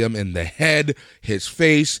Axiom in the head, his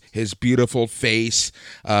face, his beautiful face.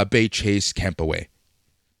 Bate chased Kemp away.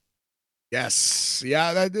 Yes.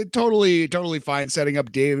 Yeah, that totally fine. Setting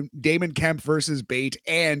up Damon Kemp versus Bate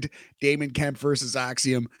and Damon Kemp versus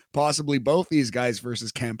Axiom. Possibly both these guys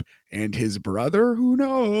versus Kemp and his brother. Who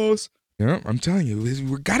knows? Yeah, I'm telling you,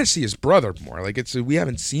 we got to see his brother more. Like we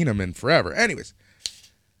haven't seen him in forever. Anyways,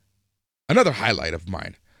 another highlight of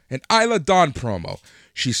mine, an Isla Dawn promo.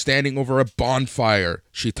 She's standing over a bonfire.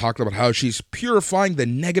 She talked about how she's purifying the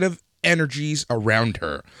negative energies around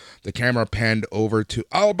her. The camera panned over to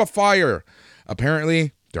Alba Fire.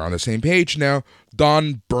 Apparently, they're on the same page now.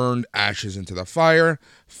 Dawn burned ashes into the fire.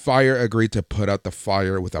 Fire agreed to put out the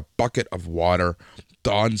fire with a bucket of water.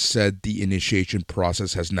 Dawn said the initiation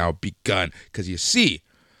process has now begun. Because you see,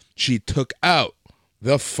 she took out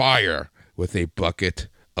the fire with a bucket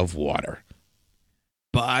of water.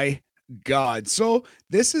 By God. So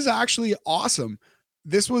this is actually awesome.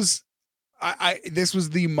 This was this was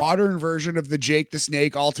the modern version of the Jake the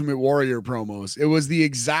Snake Ultimate Warrior promos. It was the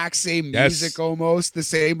exact same music, almost the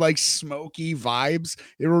same like smoky vibes.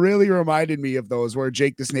 It really reminded me of those where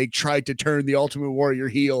Jake the Snake tried to turn the Ultimate Warrior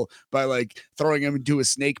heel by like throwing him into a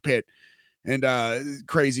snake pit and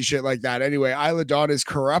crazy shit like that. Anyway, Isla Dawn is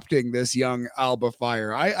corrupting this young Alba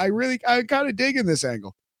Fire. I kind of dig in this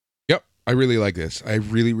angle. Yep, I really like this. I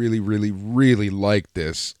really like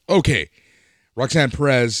this. Okay. Roxanne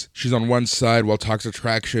Perez, she's on one side while Toxic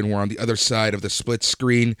Attraction were on the other side of the split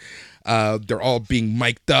screen. They're all being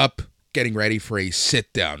mic'd up, getting ready for a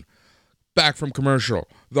sit-down. Back from commercial,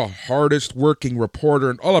 the hardest working reporter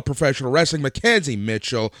in all of professional wrestling, Mackenzie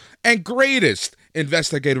Mitchell, and greatest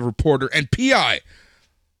investigative reporter and PI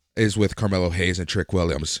is with Carmelo Hayes and Trick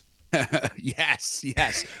Williams. Yes.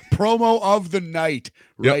 Promo of the night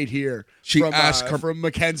right here. She asked from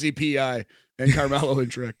Mackenzie PI and Carmelo and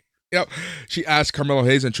Trick. Yep. She asked Carmelo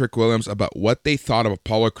Hayes and Trick Williams about what they thought of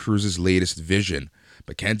Apollo Crews' latest vision.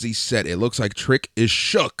 Mackenzie said it looks like Trick is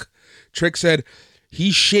shook. Trick said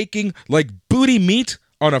he's shaking like booty meat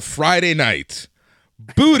on a Friday night.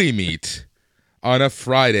 Booty meat on a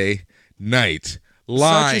Friday night.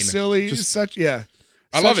 Line. Such a silly,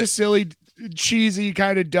 I love it. Such a silly, cheesy,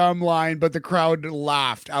 kind of dumb line, but the crowd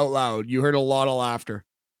laughed out loud. You heard a lot of laughter.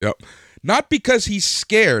 Yep. Not because he's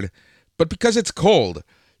scared, but because it's cold.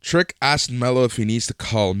 Trick asked Mello if he needs to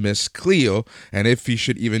call Miss Cleo and if he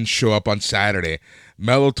should even show up on Saturday.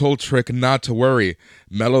 Mello told Trick not to worry.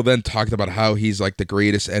 Mello then talked about how he's like the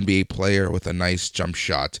greatest NBA player with a nice jump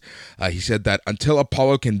shot. He said that until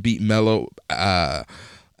Apollo can beat Mello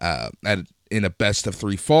in a best of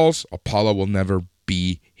three falls, Apollo will never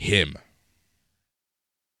be him.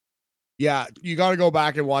 Yeah, you got to go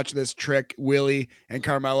back and watch this Trick, Willie, and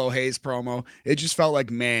Carmelo Hayes promo. It just felt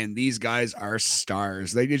like, man, these guys are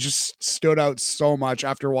stars. They just stood out so much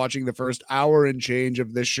after watching the first hour and change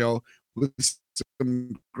of this show with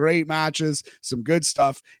some great matches, some good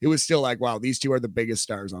stuff. It was still like, wow, these two are the biggest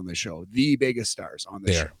stars on the show. The biggest stars on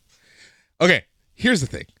the show. Okay, here's the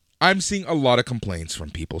thing. I'm seeing a lot of complaints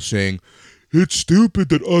from people saying, it's stupid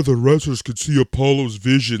that other wrestlers could see Apollo's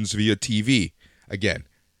visions via TV. Again,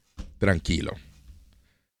 tranquilo.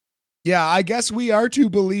 Yeah, I guess we are to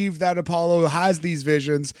believe that Apollo has these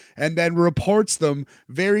visions and then reports them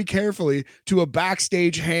very carefully to a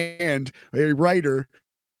backstage hand, a writer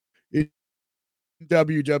in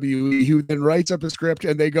WWE, who then writes up a script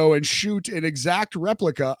and they go and shoot an exact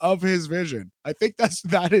replica of his vision. I think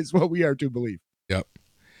that is what we are to believe. Yep.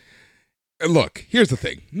 And look, here's the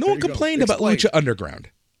thing. No one complained about Lucha Underground.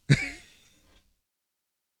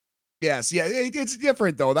 Yes, yeah, it's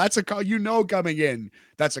different though. That's coming in,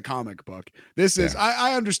 that's a comic book. This is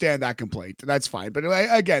I understand that complaint. That's fine, but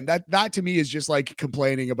again, that to me is just like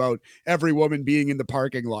complaining about every woman being in the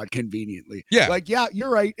parking lot conveniently. Yeah, like you're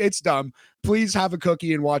right. It's dumb. Please have a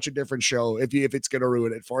cookie and watch a different show if it's gonna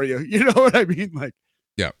ruin it for you. You know what I mean? Like.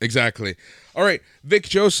 Yeah, exactly. All right, Vic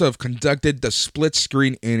Joseph conducted the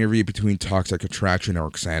split-screen interview between Toxic Attraction and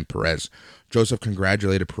Roxanne Perez. Joseph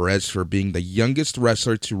congratulated Perez for being the youngest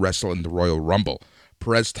wrestler to wrestle in the Royal Rumble.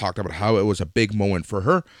 Perez talked about how it was a big moment for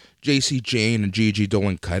her. JC Jane and Gigi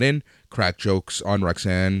Dolan cut in, cracked jokes on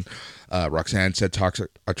Roxanne. Roxanne said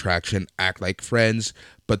Toxic Attraction act like friends,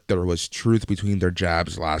 but there was truth between their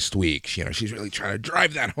jabs last week. You know, she's really trying to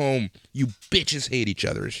drive that home. You bitches hate each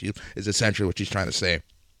other, is essentially what she's trying to say.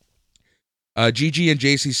 Gigi and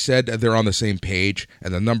JC said they're on the same page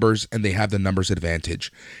and they have the numbers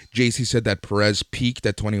advantage. JC said that Perez peaked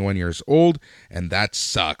at 21 years old, and that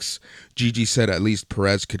sucks. Gigi said at least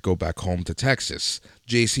Perez could go back home to Texas.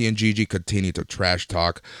 JC and Gigi continued to trash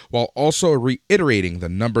talk while also reiterating the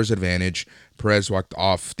numbers advantage. Perez walked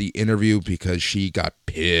off the interview because she got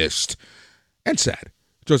pissed and sad.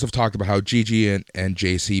 Joseph talked about how Gigi and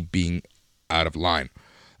JC being out of line.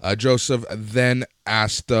 Joseph then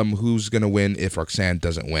asked them who's going to win if Roxanne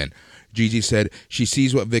doesn't win. Gigi said she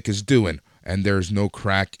sees what Vic is doing, and there's no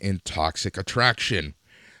crack in Toxic Attraction.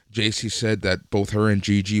 JC said that both her and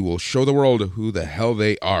Gigi will show the world who the hell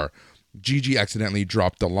they are. Gigi accidentally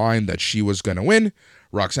dropped the line that she was going to win.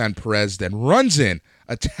 Roxanne Perez then runs in,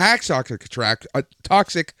 attacks Toxic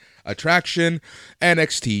Attraction.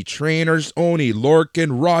 NXT trainers Oni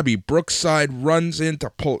Lorcan, Robbie Brookside runs in to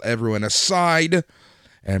pull everyone aside.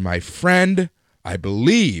 And my friend, I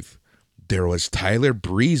believe there was Tyler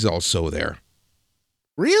Breeze also there.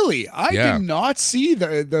 Really? I did not see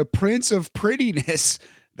the Prince of Prettiness.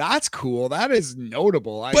 That's cool. That is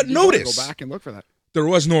notable. But notice, go back and look for that. There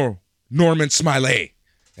was no Norman Smiley,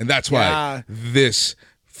 and that's why this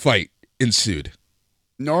fight ensued.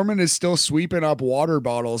 Norman is still sweeping up water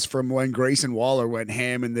bottles from when Grayson Waller went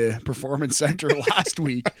ham in the Performance Center last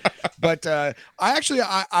week. But I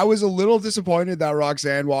was a little disappointed that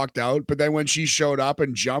Roxanne walked out. But then when she showed up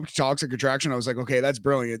and jumped Toxic Attraction, I was like, okay, that's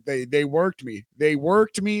brilliant. They worked me. They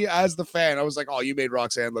worked me as the fan. I was like, oh, you made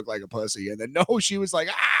Roxanne look like a pussy. And then no, she was like,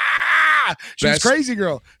 she's crazy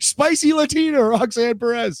girl. Spicy Latina, Roxanne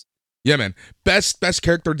Perez. Yeah, man. Best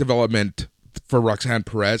character development for Roxanne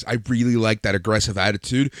Perez. I really like that aggressive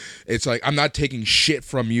attitude. It's like, I'm not taking shit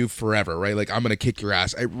from you forever, right? Like, I'm going to kick your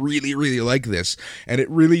ass. I really, really like this. And it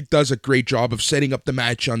really does a great job of setting up the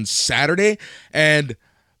match on Saturday. And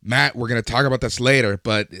Matt, we're going to talk about this later,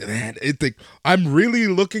 but man, I'm really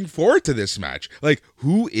looking forward to this match. Like,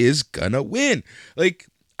 who is going to win? Like,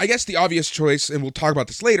 I guess the obvious choice, and we'll talk about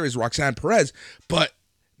this later, is Roxanne Perez. But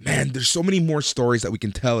man, there's so many more stories that we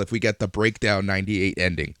can tell if we get the Breakdown 98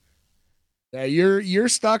 ending. Yeah, you're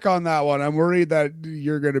stuck on that one. I'm worried that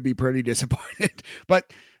you're going to be pretty disappointed.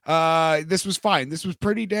 But this was fine. This was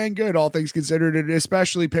pretty dang good, all things considered. It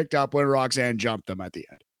especially picked up when Roxanne jumped them at the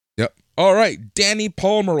end. Yep. All right. Danny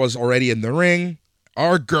Palmer was already in the ring.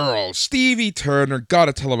 Our girl, Stevie Turner, got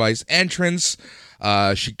a televised entrance.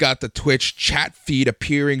 She got the Twitch chat feed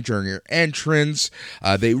appearing during her entrance.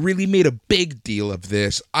 They really made a big deal of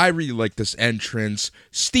this. I really like this entrance.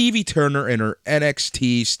 Stevie Turner in her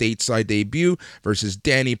NXT stateside debut versus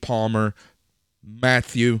Danny Palmer.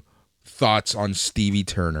 Matthew, thoughts on Stevie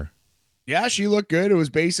Turner? Yeah, she looked good. It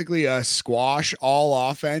was basically a squash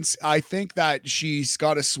all offense. I think that she's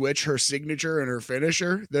got to switch her signature and her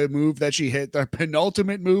finisher. The move that she hit, the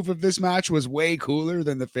penultimate move of this match, was way cooler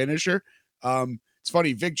than the finisher. It's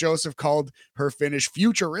funny, Vic Joseph called her finish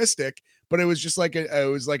futuristic, but it was just like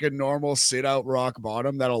a normal sit out rock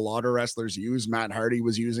bottom that a lot of wrestlers use. Matt Hardy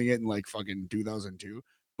was using it in like fucking 2002.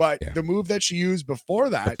 But the move that she used before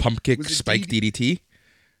that, the pump kick spike DDT.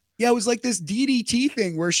 Yeah, it was like this DDT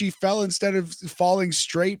thing where she fell, instead of falling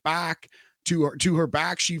straight back to her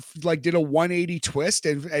back, she like did a 180 twist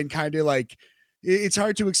and kind of like, it's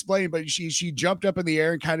hard to explain, but she jumped up in the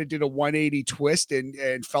air and kind of did a 180 twist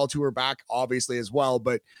and fell to her back, obviously, as well.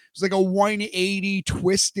 But it was like a 180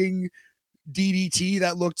 twisting DDT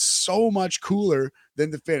that looked so much cooler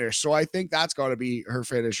than the finish. So I think that's got to be her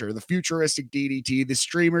finisher, the futuristic DDT, the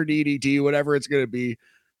streamer DDT, whatever it's going to be,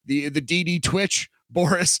 the DD Twitch.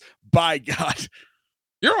 Boris, by God.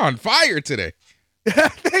 You're on fire today.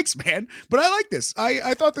 Thanks, man. But I like this.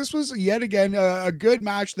 I thought this was yet again a good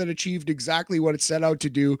match that achieved exactly what it set out to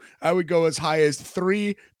do. I would go as high as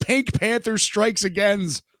 3 Pink Panther strikes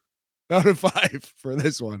agains out of 5 for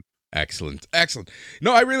this one. Excellent.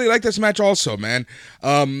 No, I really like this match also, man.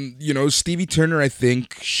 Stevie Turner, I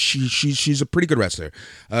think she's a pretty good wrestler.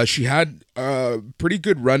 She had a pretty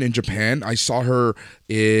good run in Japan. I saw her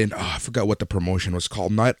in I forgot what the promotion was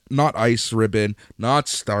called. Not Ice Ribbon, not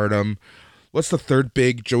Stardom. What's the third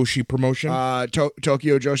big Joshi promotion?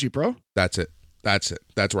 Tokyo Joshi Pro. That's it. That's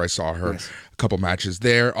where I saw her. Nice. A couple matches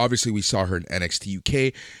there. Obviously, we saw her in NXT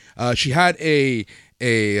UK. She had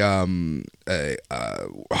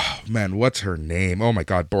what's her name? Oh my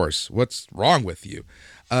God, Boris, what's wrong with you?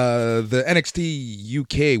 The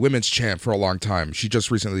NXT UK Women's Champ for a long time. She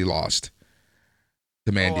just recently lost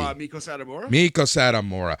to Mandy. Miko Satomura. Miko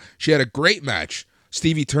Satomura. She had a great match.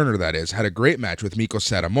 Stevie Turner, that is, had a great match with Miko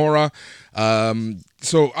Satomura.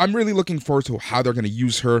 So I'm really looking forward to how they're going to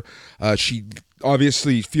use her. She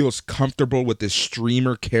obviously feels comfortable with this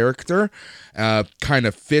streamer character. Kind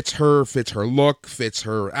of fits her look, fits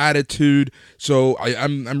her attitude. So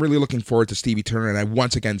I'm really looking forward to Stevie Turner. And I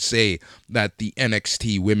once again say that the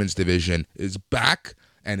NXT women's division is back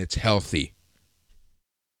and it's healthy.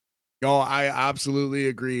 Oh, I absolutely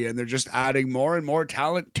agree. And they're just adding more and more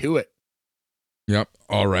talent to it. Yep.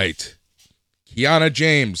 All right. Kiana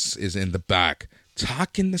James is in the back,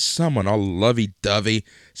 talking to someone all lovey-dovey,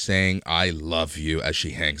 saying, "I love you," as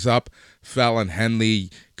she hangs up. Fallon Henley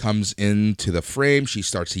comes into the frame. She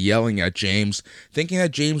starts yelling at James, thinking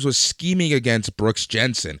that James was scheming against Brooks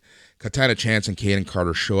Jensen. Katana Chance and Kaden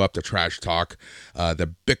Carter show up to trash talk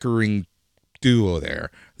the bickering duo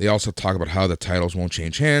there. They also talk about how the titles won't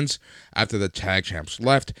change hands. After the tag champs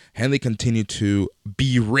left, Henley continued to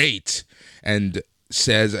berate and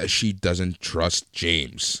says she doesn't trust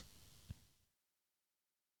James.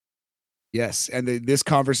 Yes, and this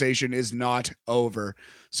conversation is not over.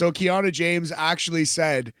 So Kiana James actually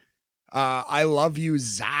said, "I love you,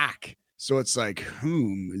 Zach." So it's like,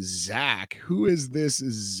 whom? Zach? Who is this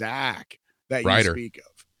Zach that you speak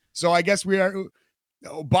of? So I guess we are.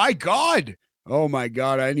 Oh, by God. Oh my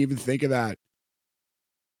God. I didn't even think of that.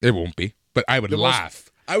 It won't be, but I would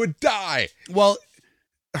laugh. I would die. Well,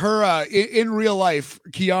 her in real life,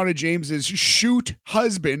 Kiana James's shoot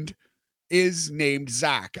husband is named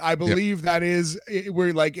Zach. I believe that is,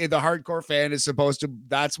 we're like, the hardcore fan is supposed to,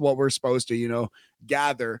 that's what we're supposed to,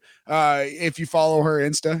 gather. If you follow her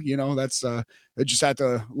Insta, that's, I just had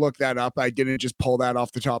to look that up. I didn't just pull that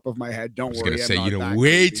off the top of my head. Don't worry. I was going to say,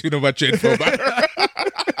 way too much info about her.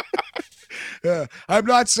 I'm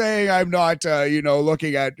not saying I'm not,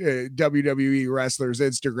 looking at WWE wrestlers'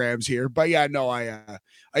 Instagrams here, but yeah, no, I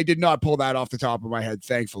did not pull that off the top of my head.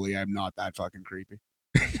 Thankfully, I'm not that fucking creepy.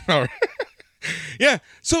 All right. Yeah,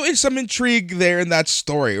 so it's some intrigue there in that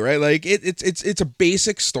story, right? Like it's a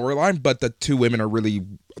basic storyline, but the two women are really,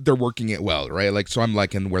 they're working it well, right? Like, so I'm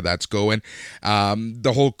liking where that's going.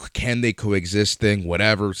 The whole can they coexist thing,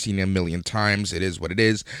 whatever, seen it a million times. It is what it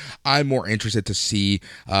is. I'm more interested to see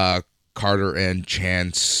Carter and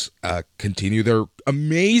Chance continue their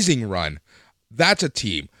amazing run. That's a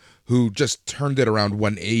team who just turned it around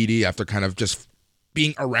 180 after kind of just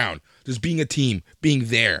being around, just being a team, being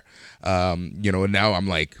there. And now I'm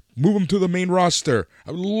like, move them to the main roster.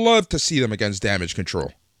 I would love to see them against Damage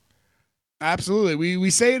Control. Absolutely. We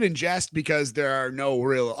say it in jest because there are no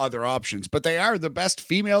real other options, but they are the best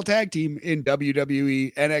female tag team in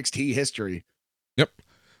WWE NXT history. Yep.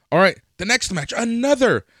 All right. The next match,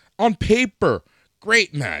 another on paper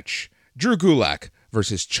great match. Drew Gulak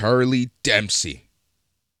versus Charlie Dempsey.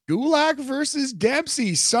 Gulak versus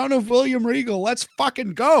Dempsey, son of William Regal. Let's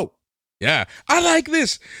fucking go. Yeah, I like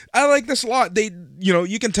this. I like this a lot. They,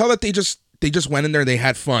 you can tell that they just went in there. They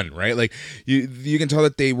had fun, right? Like you can tell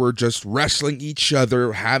that they were just wrestling each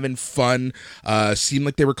other, having fun. Seemed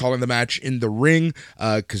like they were calling the match in the ring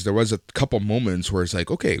because there was a couple moments where it's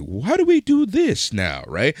like, okay, how do we do this now,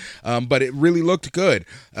 right? But it really looked good.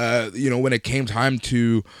 When it came time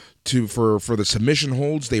to for the submission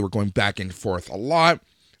holds, they were going back and forth a lot.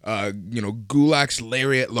 Gulak's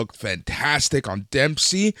lariat looked fantastic on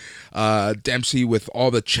Dempsey. Dempsey with all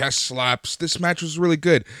the chest slaps. This match was really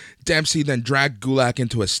good. Dempsey then dragged Gulak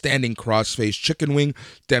into a standing crossface chicken wing.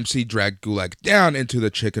 Dempsey dragged Gulak down into the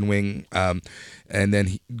chicken wing. And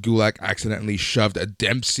then Gulak accidentally shoved a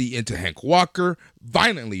Dempsey into Hank Walker.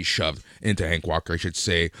 Violently shoved into Hank Walker, I should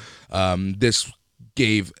say. This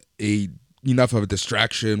gave enough of a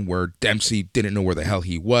distraction where Dempsey didn't know where the hell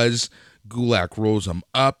he was. Gulak rolls him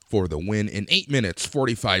up for the win in 8 minutes,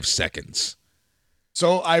 45 seconds.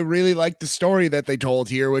 So I really liked the story that they told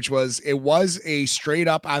here, which was it was a straight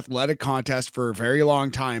up athletic contest for a very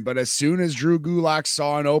long time. But as soon as Drew Gulak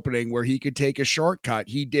saw an opening where he could take a shortcut,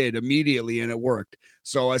 he did immediately and it worked.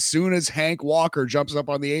 So as soon as Hank Walker jumps up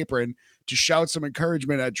on the apron to shout some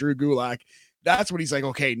encouragement at Drew Gulak, that's when he's like,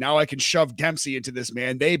 okay, now I can shove Dempsey into this,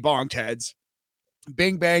 man. They bonked heads.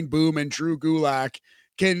 Bing, bang, boom. And Drew Gulak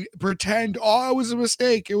can pretend, oh, it was a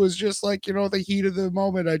mistake. It was just like, the heat of the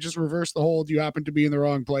moment. I just reversed the hold. You happened to be in the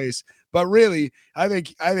wrong place. But really, I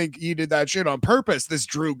think he did that shit on purpose, this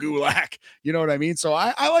Drew Gulak. You know what I mean? So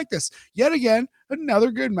I like this. Yet again,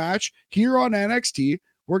 another good match here on NXT.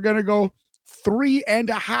 We're gonna go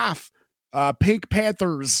 3.5 Pink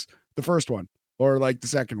Panthers, the first one. Or like the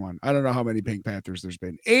second one. I don't know how many Pink Panthers there's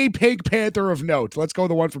been. A Pink Panther of note. Let's go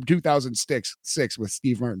the one from 2006 with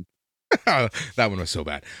Steve Martin. That one was so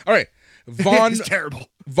bad. All right. Von terrible.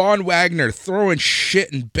 Von Wagner throwing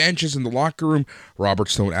shit and benches in the locker room. Robert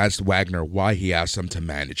Stone asked Wagner why he asked him to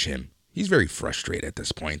manage him. He's very frustrated at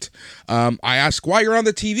this point. I asked why you're on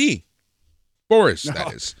the TV. Boris,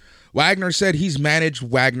 that is. Wagner said he's managed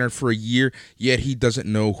Wagner for a year, yet he doesn't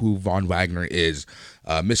know who Von Wagner is.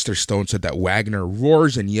 Mr. Stone said that Wagner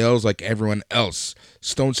roars and yells like everyone else.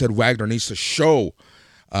 Stone said Wagner needs to show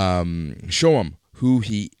him who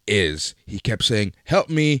he is. He kept saying, help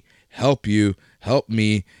me, help you, help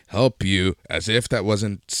me, help you, as if that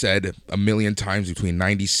wasn't said a million times between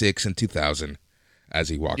 96 and 2000 as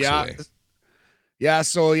he walks away. Yeah,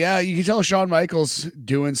 so you can tell Shawn Michaels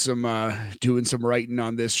doing some writing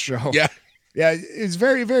on this show. Yeah. Yeah, it's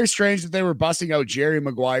very, very strange that they were busting out Jerry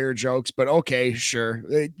Maguire jokes, but okay, sure.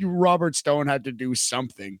 Robert Stone had to do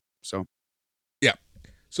something. So yeah.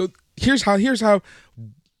 So here's how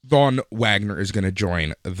Von Wagner is going to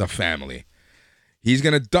join the family. He's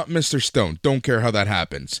going to dump Mr. Stone. Don't care how that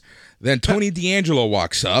happens. Then Tony D'Angelo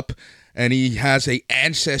walks up, and he has a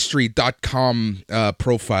Ancestry.com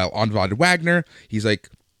profile on Von Wagner. He's like,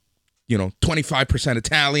 25%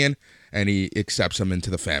 Italian, and he accepts him into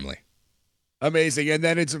the family. Amazing. And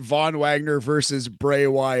then it's Von Wagner versus Bray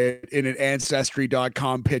Wyatt in an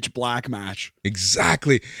Ancestry.com pitch black match.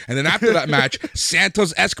 Exactly. And then after that match,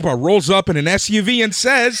 Santos Escobar rolls up in an SUV and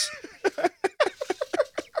says...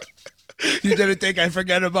 You didn't think I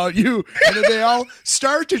forget about you. And then they all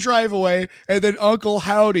start to drive away, and then Uncle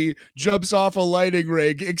Howdy jumps off a lighting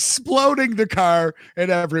rig, exploding the car,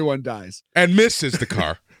 and everyone dies. And misses the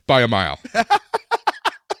car by a mile.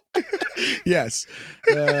 Yes.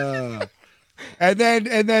 And then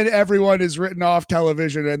everyone is written off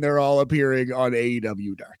television, and they're all appearing on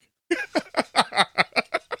AEW Dark.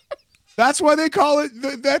 That's why they call it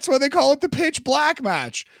the pitch black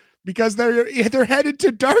match. Because they're headed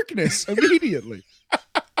to darkness immediately.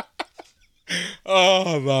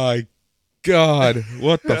 Oh my God.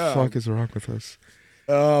 What the fuck is wrong with us?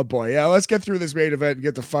 Oh boy. Yeah, let's get through this main event and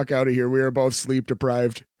get the fuck out of here. We are both sleep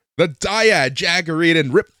deprived. The Dyad, Jaggerita,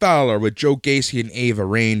 and Rip Fowler with Joe Gacy and Ava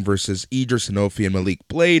Raine versus Idris Sanofi and Malik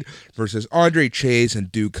Blade versus Andre Chase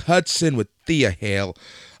and Duke Hudson with Thea Hale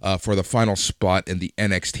for the final spot in the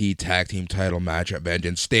NXT Tag Team title match at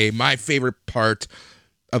Vengeance Day. My favorite part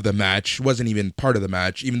of the match wasn't even part of the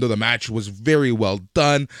match, even though the match was very well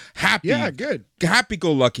done.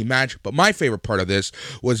 Happy-go-lucky match. But my favorite part of this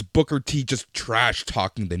was Booker T just trash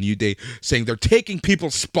talking the New Day, saying they're taking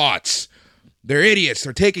people's spots. They're idiots.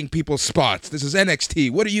 They're taking people's spots. This is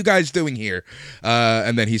NXT. What are you guys doing here?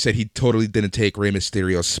 And then he said he totally didn't take Rey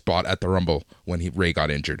Mysterio's spot at the Rumble when Rey got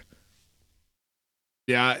injured.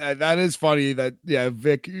 Yeah, that is funny that,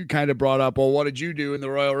 Vic kind of brought up, well, what did you do in the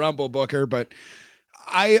Royal Rumble, Booker? But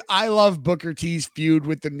I love Booker T's feud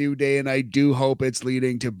with the New Day, and I do hope it's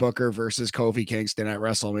leading to Booker versus Kofi Kingston at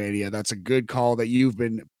WrestleMania. That's a good call that you've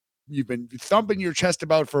been thumping your chest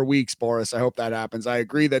about for weeks, Boris. I hope that happens. I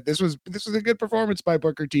agree that this was a good performance by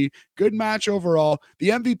Booker T. Good match overall. The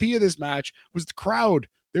MVP of this match was the crowd.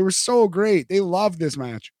 They were so great. They loved this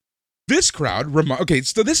match. This crowd, okay,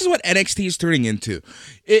 so this is what NXT is turning into.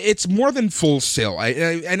 It's more than Full Sail.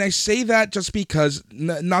 I say that just because,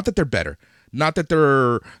 not that they're better. Not that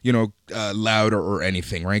they're, loud or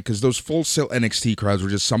anything, right? Because those Full Sail NXT crowds were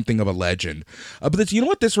just something of a legend. But you know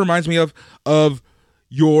what this reminds me of? Of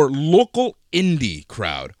your local indie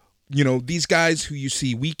crowd. These guys who you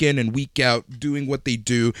see week in and week out doing what they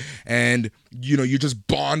do. And, you just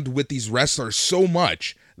bond with these wrestlers so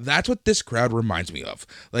much. That's what this crowd reminds me of.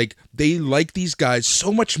 Like, they like these guys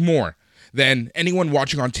so much more than anyone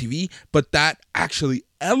watching on TV. But that actually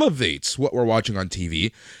elevates what we're watching on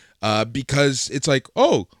TV. Because it's like,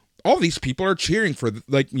 oh, all these people are cheering for,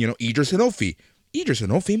 Idris Sanofi. Idris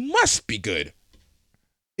Sanofi must be good.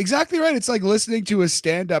 Exactly right. It's like listening to a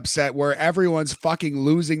stand-up set where everyone's fucking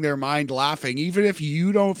losing their mind laughing. Even if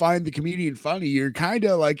you don't find the comedian funny, you're kind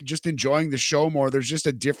of like just enjoying the show more. There's just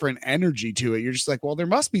a different energy to it. You're just like, well, there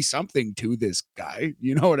must be something to this guy.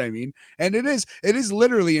 You know what I mean? And it is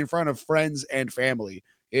literally in front of friends and family.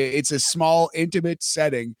 It's a small, intimate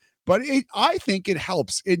setting, but I think it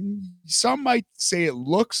helps. Some might say it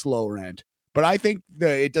looks low rent, but I think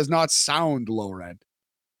that it does not sound low rent.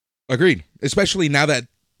 Agreed. Especially now that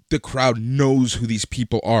the crowd knows who these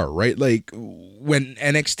people are, right? Like when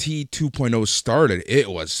NXT 2.0 started, it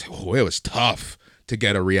was tough to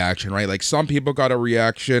get a reaction, right? Like some people got a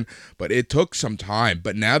reaction, but it took some time.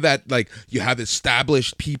 But now that like you have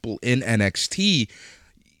established people in NXT,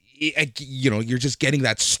 you're just getting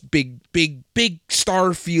that big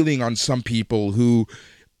star feeling on some people who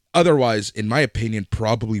otherwise, in my opinion,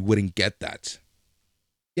 probably wouldn't get that.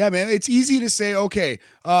 Yeah, man, it's easy to say, okay,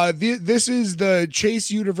 this is the Chase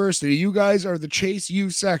University. You guys are the Chase U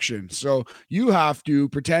section. So you have to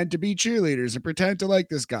pretend to be cheerleaders and pretend to like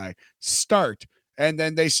this guy. Start. And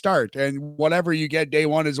then they start. And whatever you get day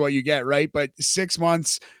one is what you get, right? But 6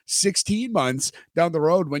 months, 16 months down the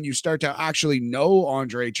road, when you start to actually know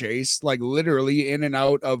Andre Chase, like literally in and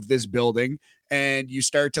out of this building, and you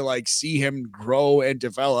start to like see him grow and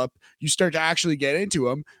develop, you start to actually get into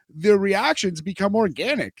him, the reactions become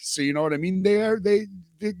organic. So you know what I mean?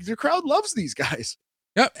 The crowd loves these guys.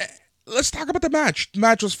 Yep. Let's talk about the match. The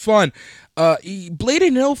match was fun. Blade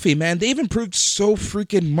and Ilfy, man, they've improved so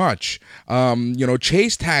freaking much.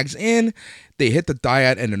 Chase tags in. They hit the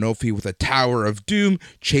Dyad and Inofi with a Tower of Doom.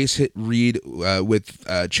 Chase hit Reed with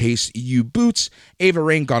Chase U boots. Ava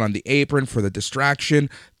Rain got on the apron for the distraction.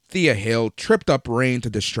 Thea Hale tripped up Rain to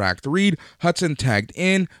distract Reed. Hudson tagged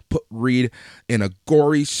in, put Reed in a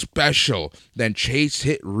gory special. Then Chase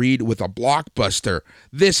hit Reed with a blockbuster.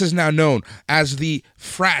 This is now known as the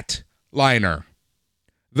Frat Liner.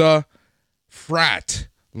 The Frat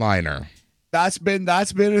Liner. That's been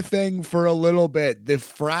a thing for a little bit. The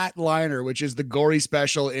Frat Liner, which is the gory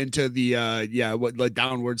special into the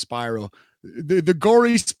downward spiral. The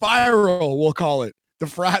gory spiral, we'll call it. The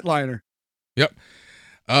Frat Liner. Yep.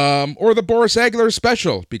 Or the Boris Aguilar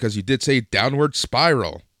special, because you did say downward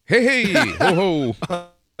spiral. Hey, ho ho.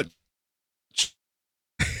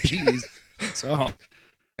 Jeez. So,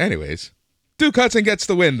 anyways, Duke Hudson gets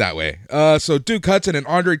the win that way. So Duke Hudson and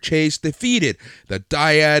Andre Chase defeated the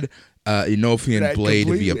Dyad, Inofi, and Blade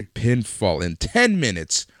via pinfall in 10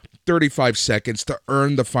 minutes, 35 seconds to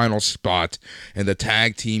earn the final spot in the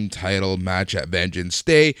tag team title match at Vengeance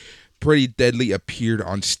Day. Pretty Deadly appeared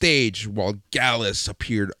on stage while Gallus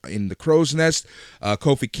appeared in the Crow's Nest.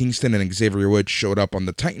 Kofi Kingston and Xavier Woods showed up on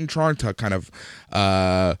the Titantron to kind of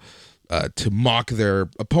to mock their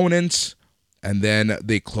opponents. And then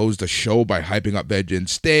they closed the show by hyping up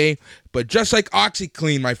Vengeance Day. But just like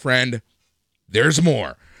OxyClean, my friend, there's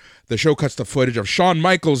more. The show cuts to footage of Shawn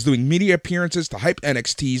Michaels doing media appearances to hype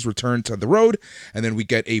NXT's return to the road, and then we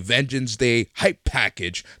get a Vengeance Day hype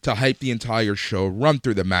package to hype the entire show, run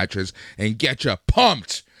through the matches, and get you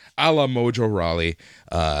pumped a la Mojo Rawley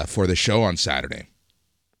for the show on Saturday.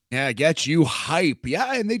 Yeah, get you hype.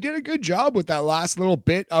 Yeah, and they did a good job with that last little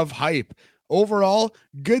bit of hype. Overall,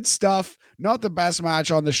 good stuff. Not the best match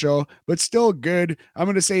on the show, but still good. I'm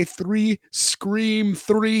going to say 3 Scream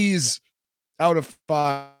 3s out of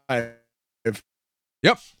 5.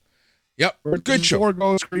 Yep. Good show. Or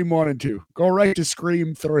go Scream 1 and 2. Go right to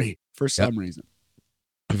Scream 3 for some reason.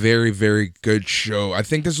 Very, very good show. I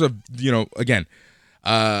think this is again,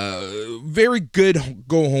 very good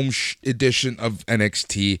go home edition of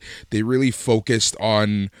NXT. They really focused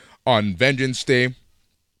on Vengeance Day.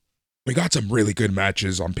 We got some really good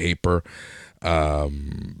matches on paper. So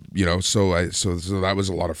that was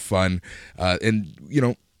a lot of fun. And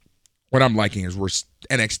what I'm liking is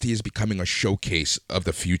NXT is becoming a showcase of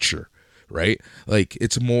the future, right? Like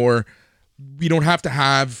it's more, we don't have to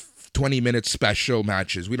have 20-minute special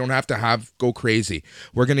matches. We don't have to go crazy.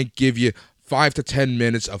 We're going to give you 5 to 10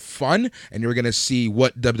 minutes of fun, and you're going to see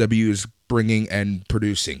what WWE is bringing and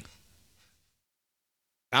producing.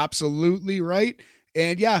 Absolutely right.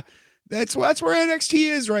 And yeah, that's where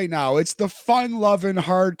NXT is right now. It's the fun-loving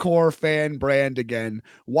hardcore fan brand again,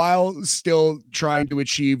 while still trying to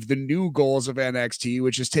achieve the new goals of NXT,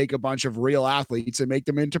 which is take a bunch of real athletes and make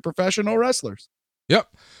them into professional wrestlers.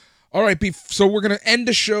 Yep. All right, so we're going to end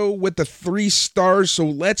the show with the 3 stars. So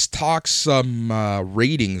let's talk some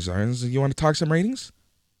ratings. You want to talk some ratings?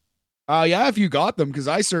 Yeah, if you got them, because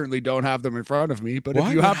I certainly don't have them in front of me. But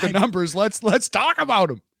if you have the numbers, let's talk about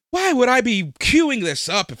them. Why would I be queuing this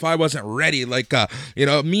up if I wasn't ready? Like,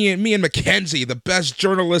 me and Mackenzie, the best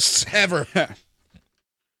journalists ever.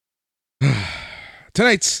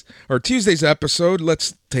 tonight's or Tuesday's episode,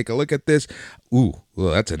 let's take a look at this. Ooh,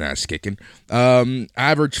 well, that's an ass kicking.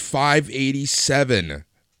 Average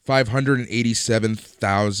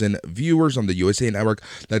 587,000 viewers on the USA Network.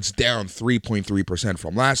 That's down 3.3%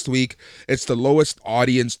 from last week. It's the lowest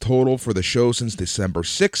audience total for the show since December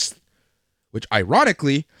 6th, which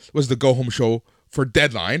ironically was the go-home show for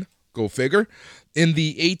Deadline. Go figure. In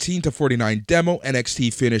the 18 to 49 demo,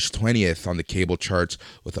 NXT finished 20th on the cable charts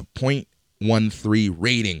with a .13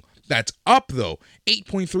 rating. That's up, though,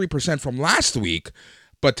 8.3% from last week,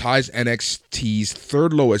 but ties NXT's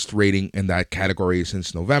third lowest rating in that category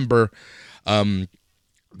since November.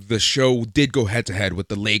 The show did go head-to-head with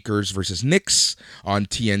the Lakers versus Knicks on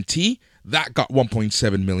TNT. That got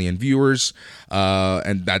 1.7 million viewers,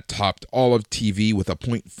 and that topped all of TV with a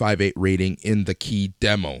 .58 rating in the key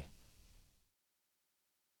demo.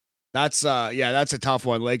 That's that's a tough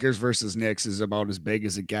one. Lakers versus Knicks is about as big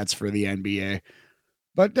as it gets for the NBA.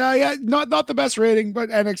 But not the best rating, but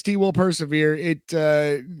NXT will persevere. It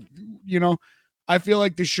I feel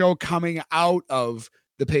like the show coming out of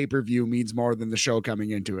the pay-per-view means more than the show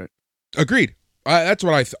coming into it. Agreed. That's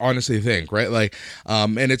what I honestly think, right? Like,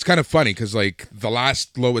 and it's kind of funny because like the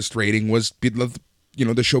last lowest rating was,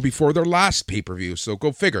 the show before their last pay-per-view. So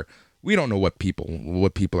go figure. We don't know what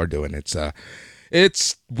people are doing.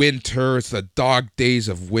 It's winter. It's the dog days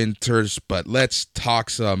of winters. But let's talk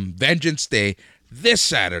some Vengeance Day this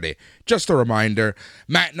Saturday. Just a reminder,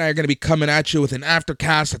 Matt and I are going to be coming at you with an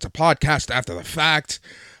aftercast. That's a podcast after the fact.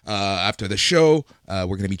 After the show, we're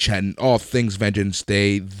going to be chatting all things Vengeance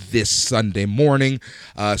Day this Sunday morning.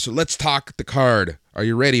 So let's talk the card. Are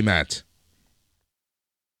you ready, Matt?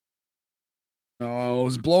 Oh, I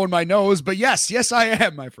was blowing my nose, but yes, I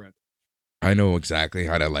am, my friend. I know exactly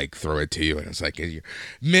how to throw it to you, and it's like you're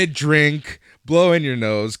mid-drink, blowing your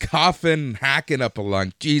nose, coughing, hacking up a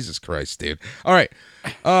lung. Jesus Christ, dude. All right,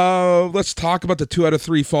 let's talk about the 2 out of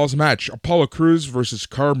 3 falls match. Apollo Crews versus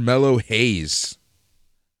Carmelo Hayes.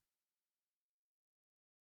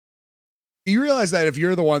 You realize that if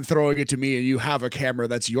you're the one throwing it to me and you have a camera,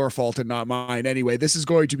 that's your fault and not mine. Anyway, this is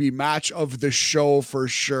going to be match of the show for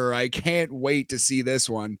sure. I can't wait to see this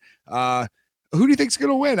one. Who do you think's going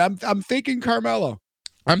to win? I'm thinking Carmelo.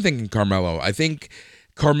 I'm thinking Carmelo. I think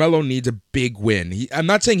Carmelo needs a big win. I'm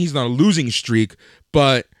not saying he's on a losing streak,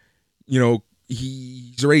 but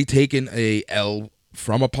he's already taken a L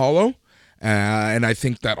from Apollo, and I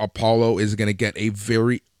think that Apollo is going to get a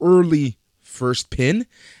very early first pin,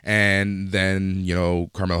 and then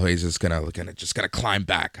Carmelo Hayes is gonna climb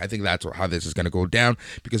back. I think that's how this is gonna go down,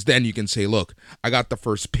 because then you can say, look, I got the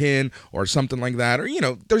first pin or something like that, or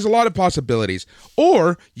there's a lot of possibilities.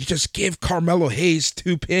 Or you just give Carmelo Hayes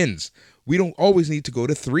 2 pins. We don't always need to go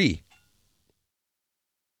to 3.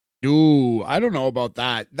 Ooh, I don't know about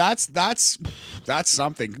that. That's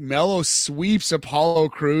something. Melo sweeps Apollo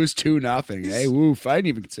Crews 2-0. Hey, woof! I didn't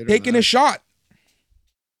even consider taking a shot.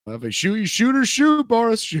 Love it. Shoot or shoot,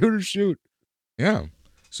 Boris. Shoot or shoot. Yeah.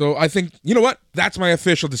 So I think, you know what? That's my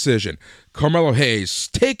official decision. Carmelo Hayes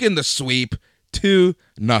taking the sweep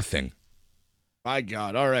 2-0. My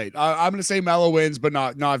God. All right. I'm going to say Melo wins, but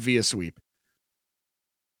not via sweep.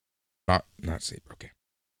 Not sweep. Okay.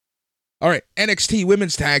 All right. NXT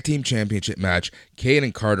Women's Tag Team Championship match.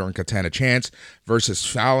 Kayden Carter and Katana Chance versus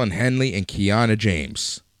Fallon Henley and Kiana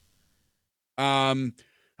James. I'm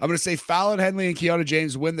going to say Fallon Henley and Kiana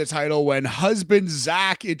James win the title when husband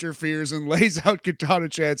Zach interferes and lays out Katana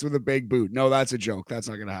Chance with a big boot. No, that's a joke. That's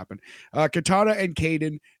not going to happen. Katana and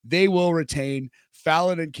Kayden, they will retain.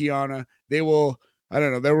 Fallon and Kiana, there will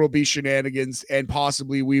be shenanigans, and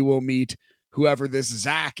possibly we will meet whoever this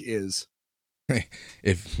Zach is.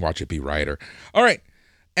 If watch it be Ryder. All right.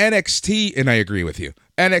 NXT, and I agree with you.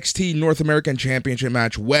 NXT North American Championship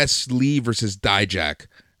match, Wes Lee versus Dijak.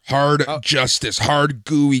 Hard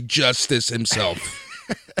gooey justice himself.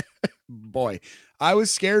 Boy, I was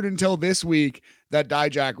scared until this week that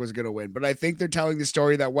Dijak was going to win, but I think they're telling the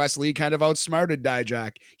story that Wes Lee kind of outsmarted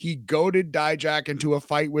Dijak. He goaded Dijak into a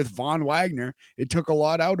fight with Von Wagner. It took a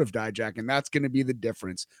lot out of Dijak, and that's going to be the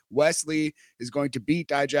difference. Wes Lee is going to beat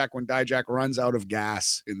Dijak when Dijak runs out of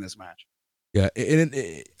gas in this match. Yeah,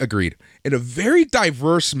 agreed. In a very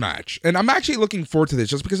diverse match, and I'm actually looking forward to this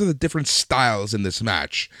just because of the different styles in this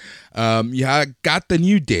match. You got the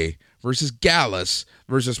New Day versus Gallus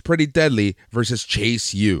versus Pretty Deadly versus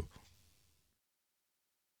Chase U.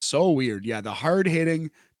 So weird. Yeah, the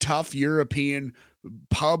hard-hitting, tough European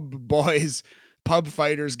pub boys, pub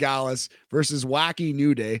fighters Gallus versus wacky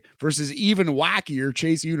New Day versus even wackier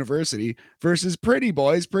Chase University versus Pretty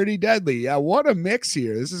Boys, Pretty Deadly. Yeah, what a mix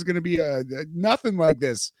here. This is going to be nothing like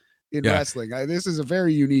this in wrestling. This is a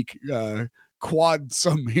very unique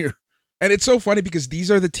quadsome here. And it's so funny because these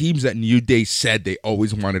are the teams that New Day said they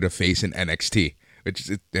always wanted to face in NXT.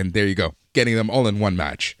 And there you go, getting them all in one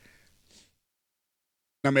match.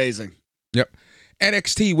 Amazing. Yep.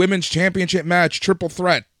 NXT Women's Championship match, triple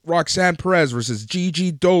threat. Roxanne Perez versus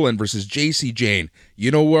Gigi Dolan versus JC Jane. You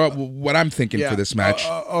know what I'm thinking for this match?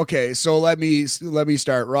 Okay, so let me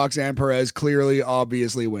start. Roxanne Perez clearly,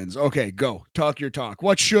 obviously wins. Okay, go. Talk your talk.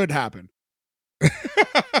 What should happen?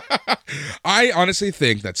 I honestly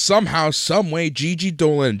think that somehow, some way, Gigi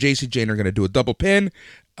Dolan and JC Jane are going to do a double pin.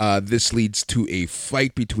 This leads to a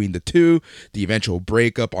fight between the two, the eventual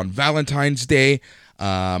breakup on Valentine's Day,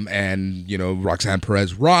 and, Roxanne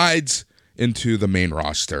Perez rides into the main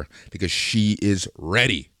roster because she is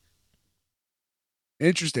ready.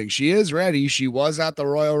 Interesting. She is ready. She was at the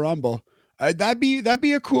Royal Rumble. That'd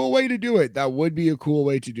be a cool way to do it. That would be a cool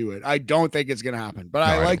way to do it. I don't think it's going to happen, but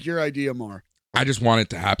I like your idea more. I just want it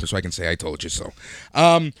to happen so I can say I told you so.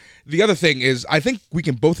 The other thing is, I think we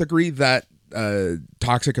can both agree that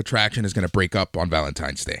Toxic Attraction is going to break up on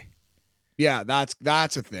Valentine's Day. Yeah,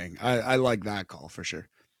 that's a thing. I like that call for sure.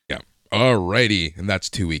 Yeah. Alrighty, and that's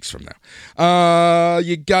 2 weeks from now.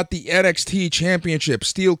 You got the NXT Championship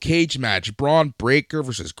Steel Cage match. Braun Breaker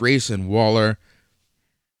versus Grayson Waller.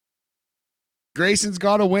 Grayson's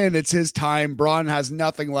got to win. It's his time. Braun has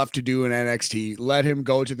nothing left to do in NXT. Let him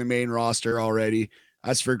go to the main roster already.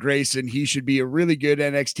 As for Grayson, he should be a really good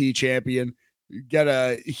NXT champion. Get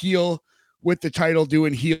a heel with the title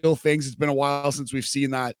doing heel things. It's been a while since we've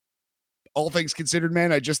seen that. All things considered,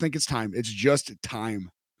 man, I just think it's time. It's just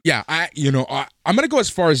time. Yeah, I'm going to go as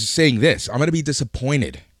far as saying this. I'm going to be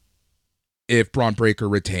disappointed if Braun Breaker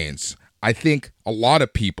retains. I think a lot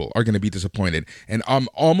of people are going to be disappointed, and I'm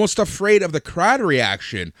almost afraid of the crowd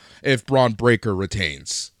reaction if Braun Breaker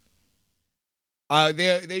retains.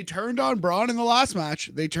 They turned on Braun in the last match.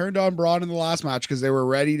 Because they were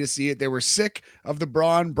ready to see it. They were sick of the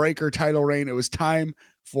Braun Breaker title reign. It was time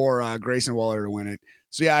for Grayson Waller to win it.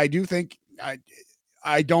 So yeah, I do think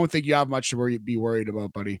I don't think you have much to be worried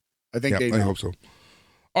about, buddy. I think they know. I hope so.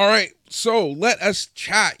 All right, so let us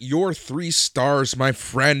chat your 3 stars, my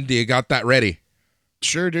friend. Do you got that ready?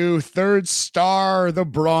 Sure do. 3rd star, the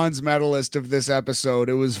bronze medalist of this episode.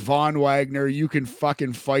 It was Von Wagner. You can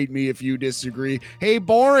fucking fight me if you disagree. Hey,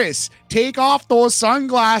 Boris, take off those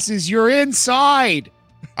sunglasses. You're inside.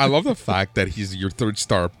 I love the fact that he's your 3rd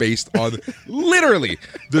star based on literally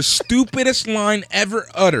the stupidest line ever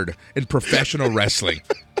uttered in professional wrestling.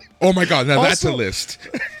 Oh my God, now that's a list.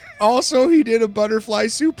 Also, he did a butterfly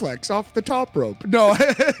suplex off the top rope. No,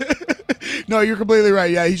 no, you're completely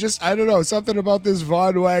right. Yeah, I don't know, something about this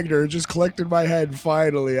Von Wagner just clicked in my head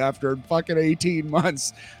finally after fucking 18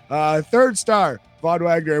 months. 3rd star, Von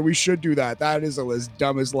Wagner. We should do that. That is the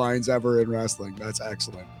dumbest lines ever in wrestling. That's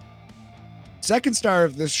excellent. 2nd star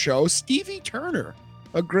of this show, Stevie Turner.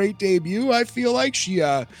 A great debut. I feel like she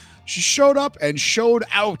showed up and showed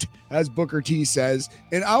out, as Booker T says.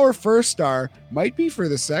 And our 1st star might be for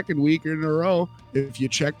the 2nd week in a row, if you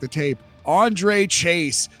check the tape. Andre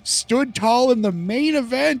Chase stood tall in the main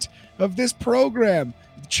event of this program.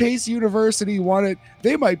 Chase University won it.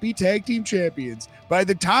 They might be tag team champions by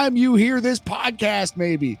the time you hear this podcast,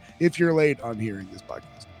 maybe, if you're late on hearing this podcast.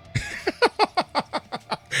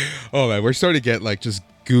 Oh man, we're starting to get just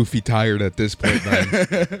goofy tired at this point,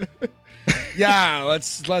 man. Yeah,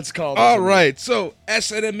 let's call this. All right, so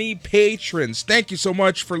SNME patrons, thank you so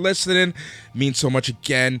much for listening. It means so much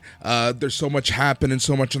again. There's so much happening,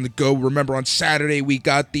 so much on the go. Remember, on Saturday we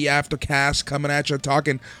got the Aftercast coming at you,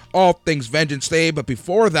 talking all things Vengeance Day. But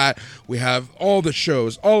before that, we have all the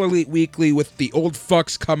shows, All Elite Weekly with the old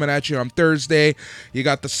fucks coming at you on Thursday. You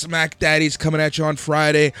got the Smack Daddies coming at you on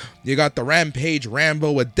Friday. You got the Rampage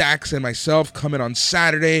Rambo with Dax and myself coming on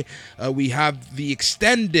Saturday. We have the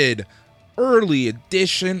extended early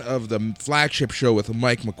edition of the flagship show with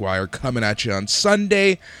Mike McGuire coming at you on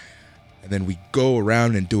Sunday. And then we go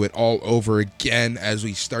around and do it all over again as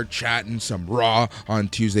we start chatting some Raw on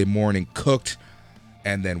Tuesday morning cooked.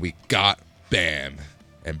 And then we got BAM.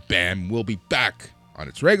 And BAM will be back on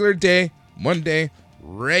its regular day, Monday,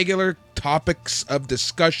 regular topics of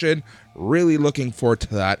discussion. Really looking forward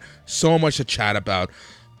to that. So much to chat about.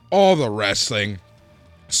 All the wrestling.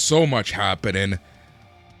 So much happening.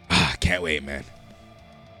 Can't wait, man.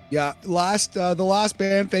 Yeah, the last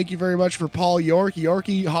band, thank you very much for Paul York.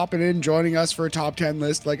 Yorkie hopping in, joining us for a top 10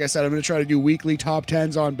 list. Like I said, I'm going to try to do weekly top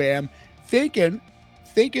 10s on BAM. Thinking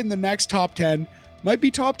the next top 10 might be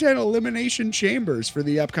top 10 Elimination Chambers for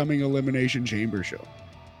the upcoming Elimination Chamber show.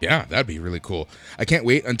 Yeah, that'd be really cool. I can't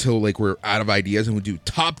wait until we're out of ideas and we do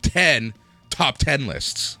top 10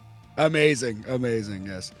 lists. Amazing,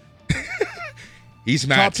 yes. He's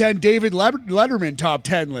Matt. Top 10 David Letterman top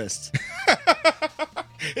 10 list.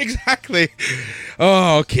 Exactly.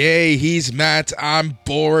 Okay, he's Matt. I'm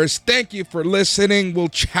Boris. Thank you for listening. We'll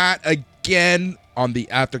chat again on the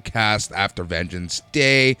Aftercast after Vengeance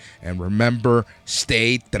Day. And remember,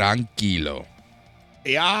 stay tranquilo.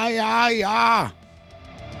 Yeah.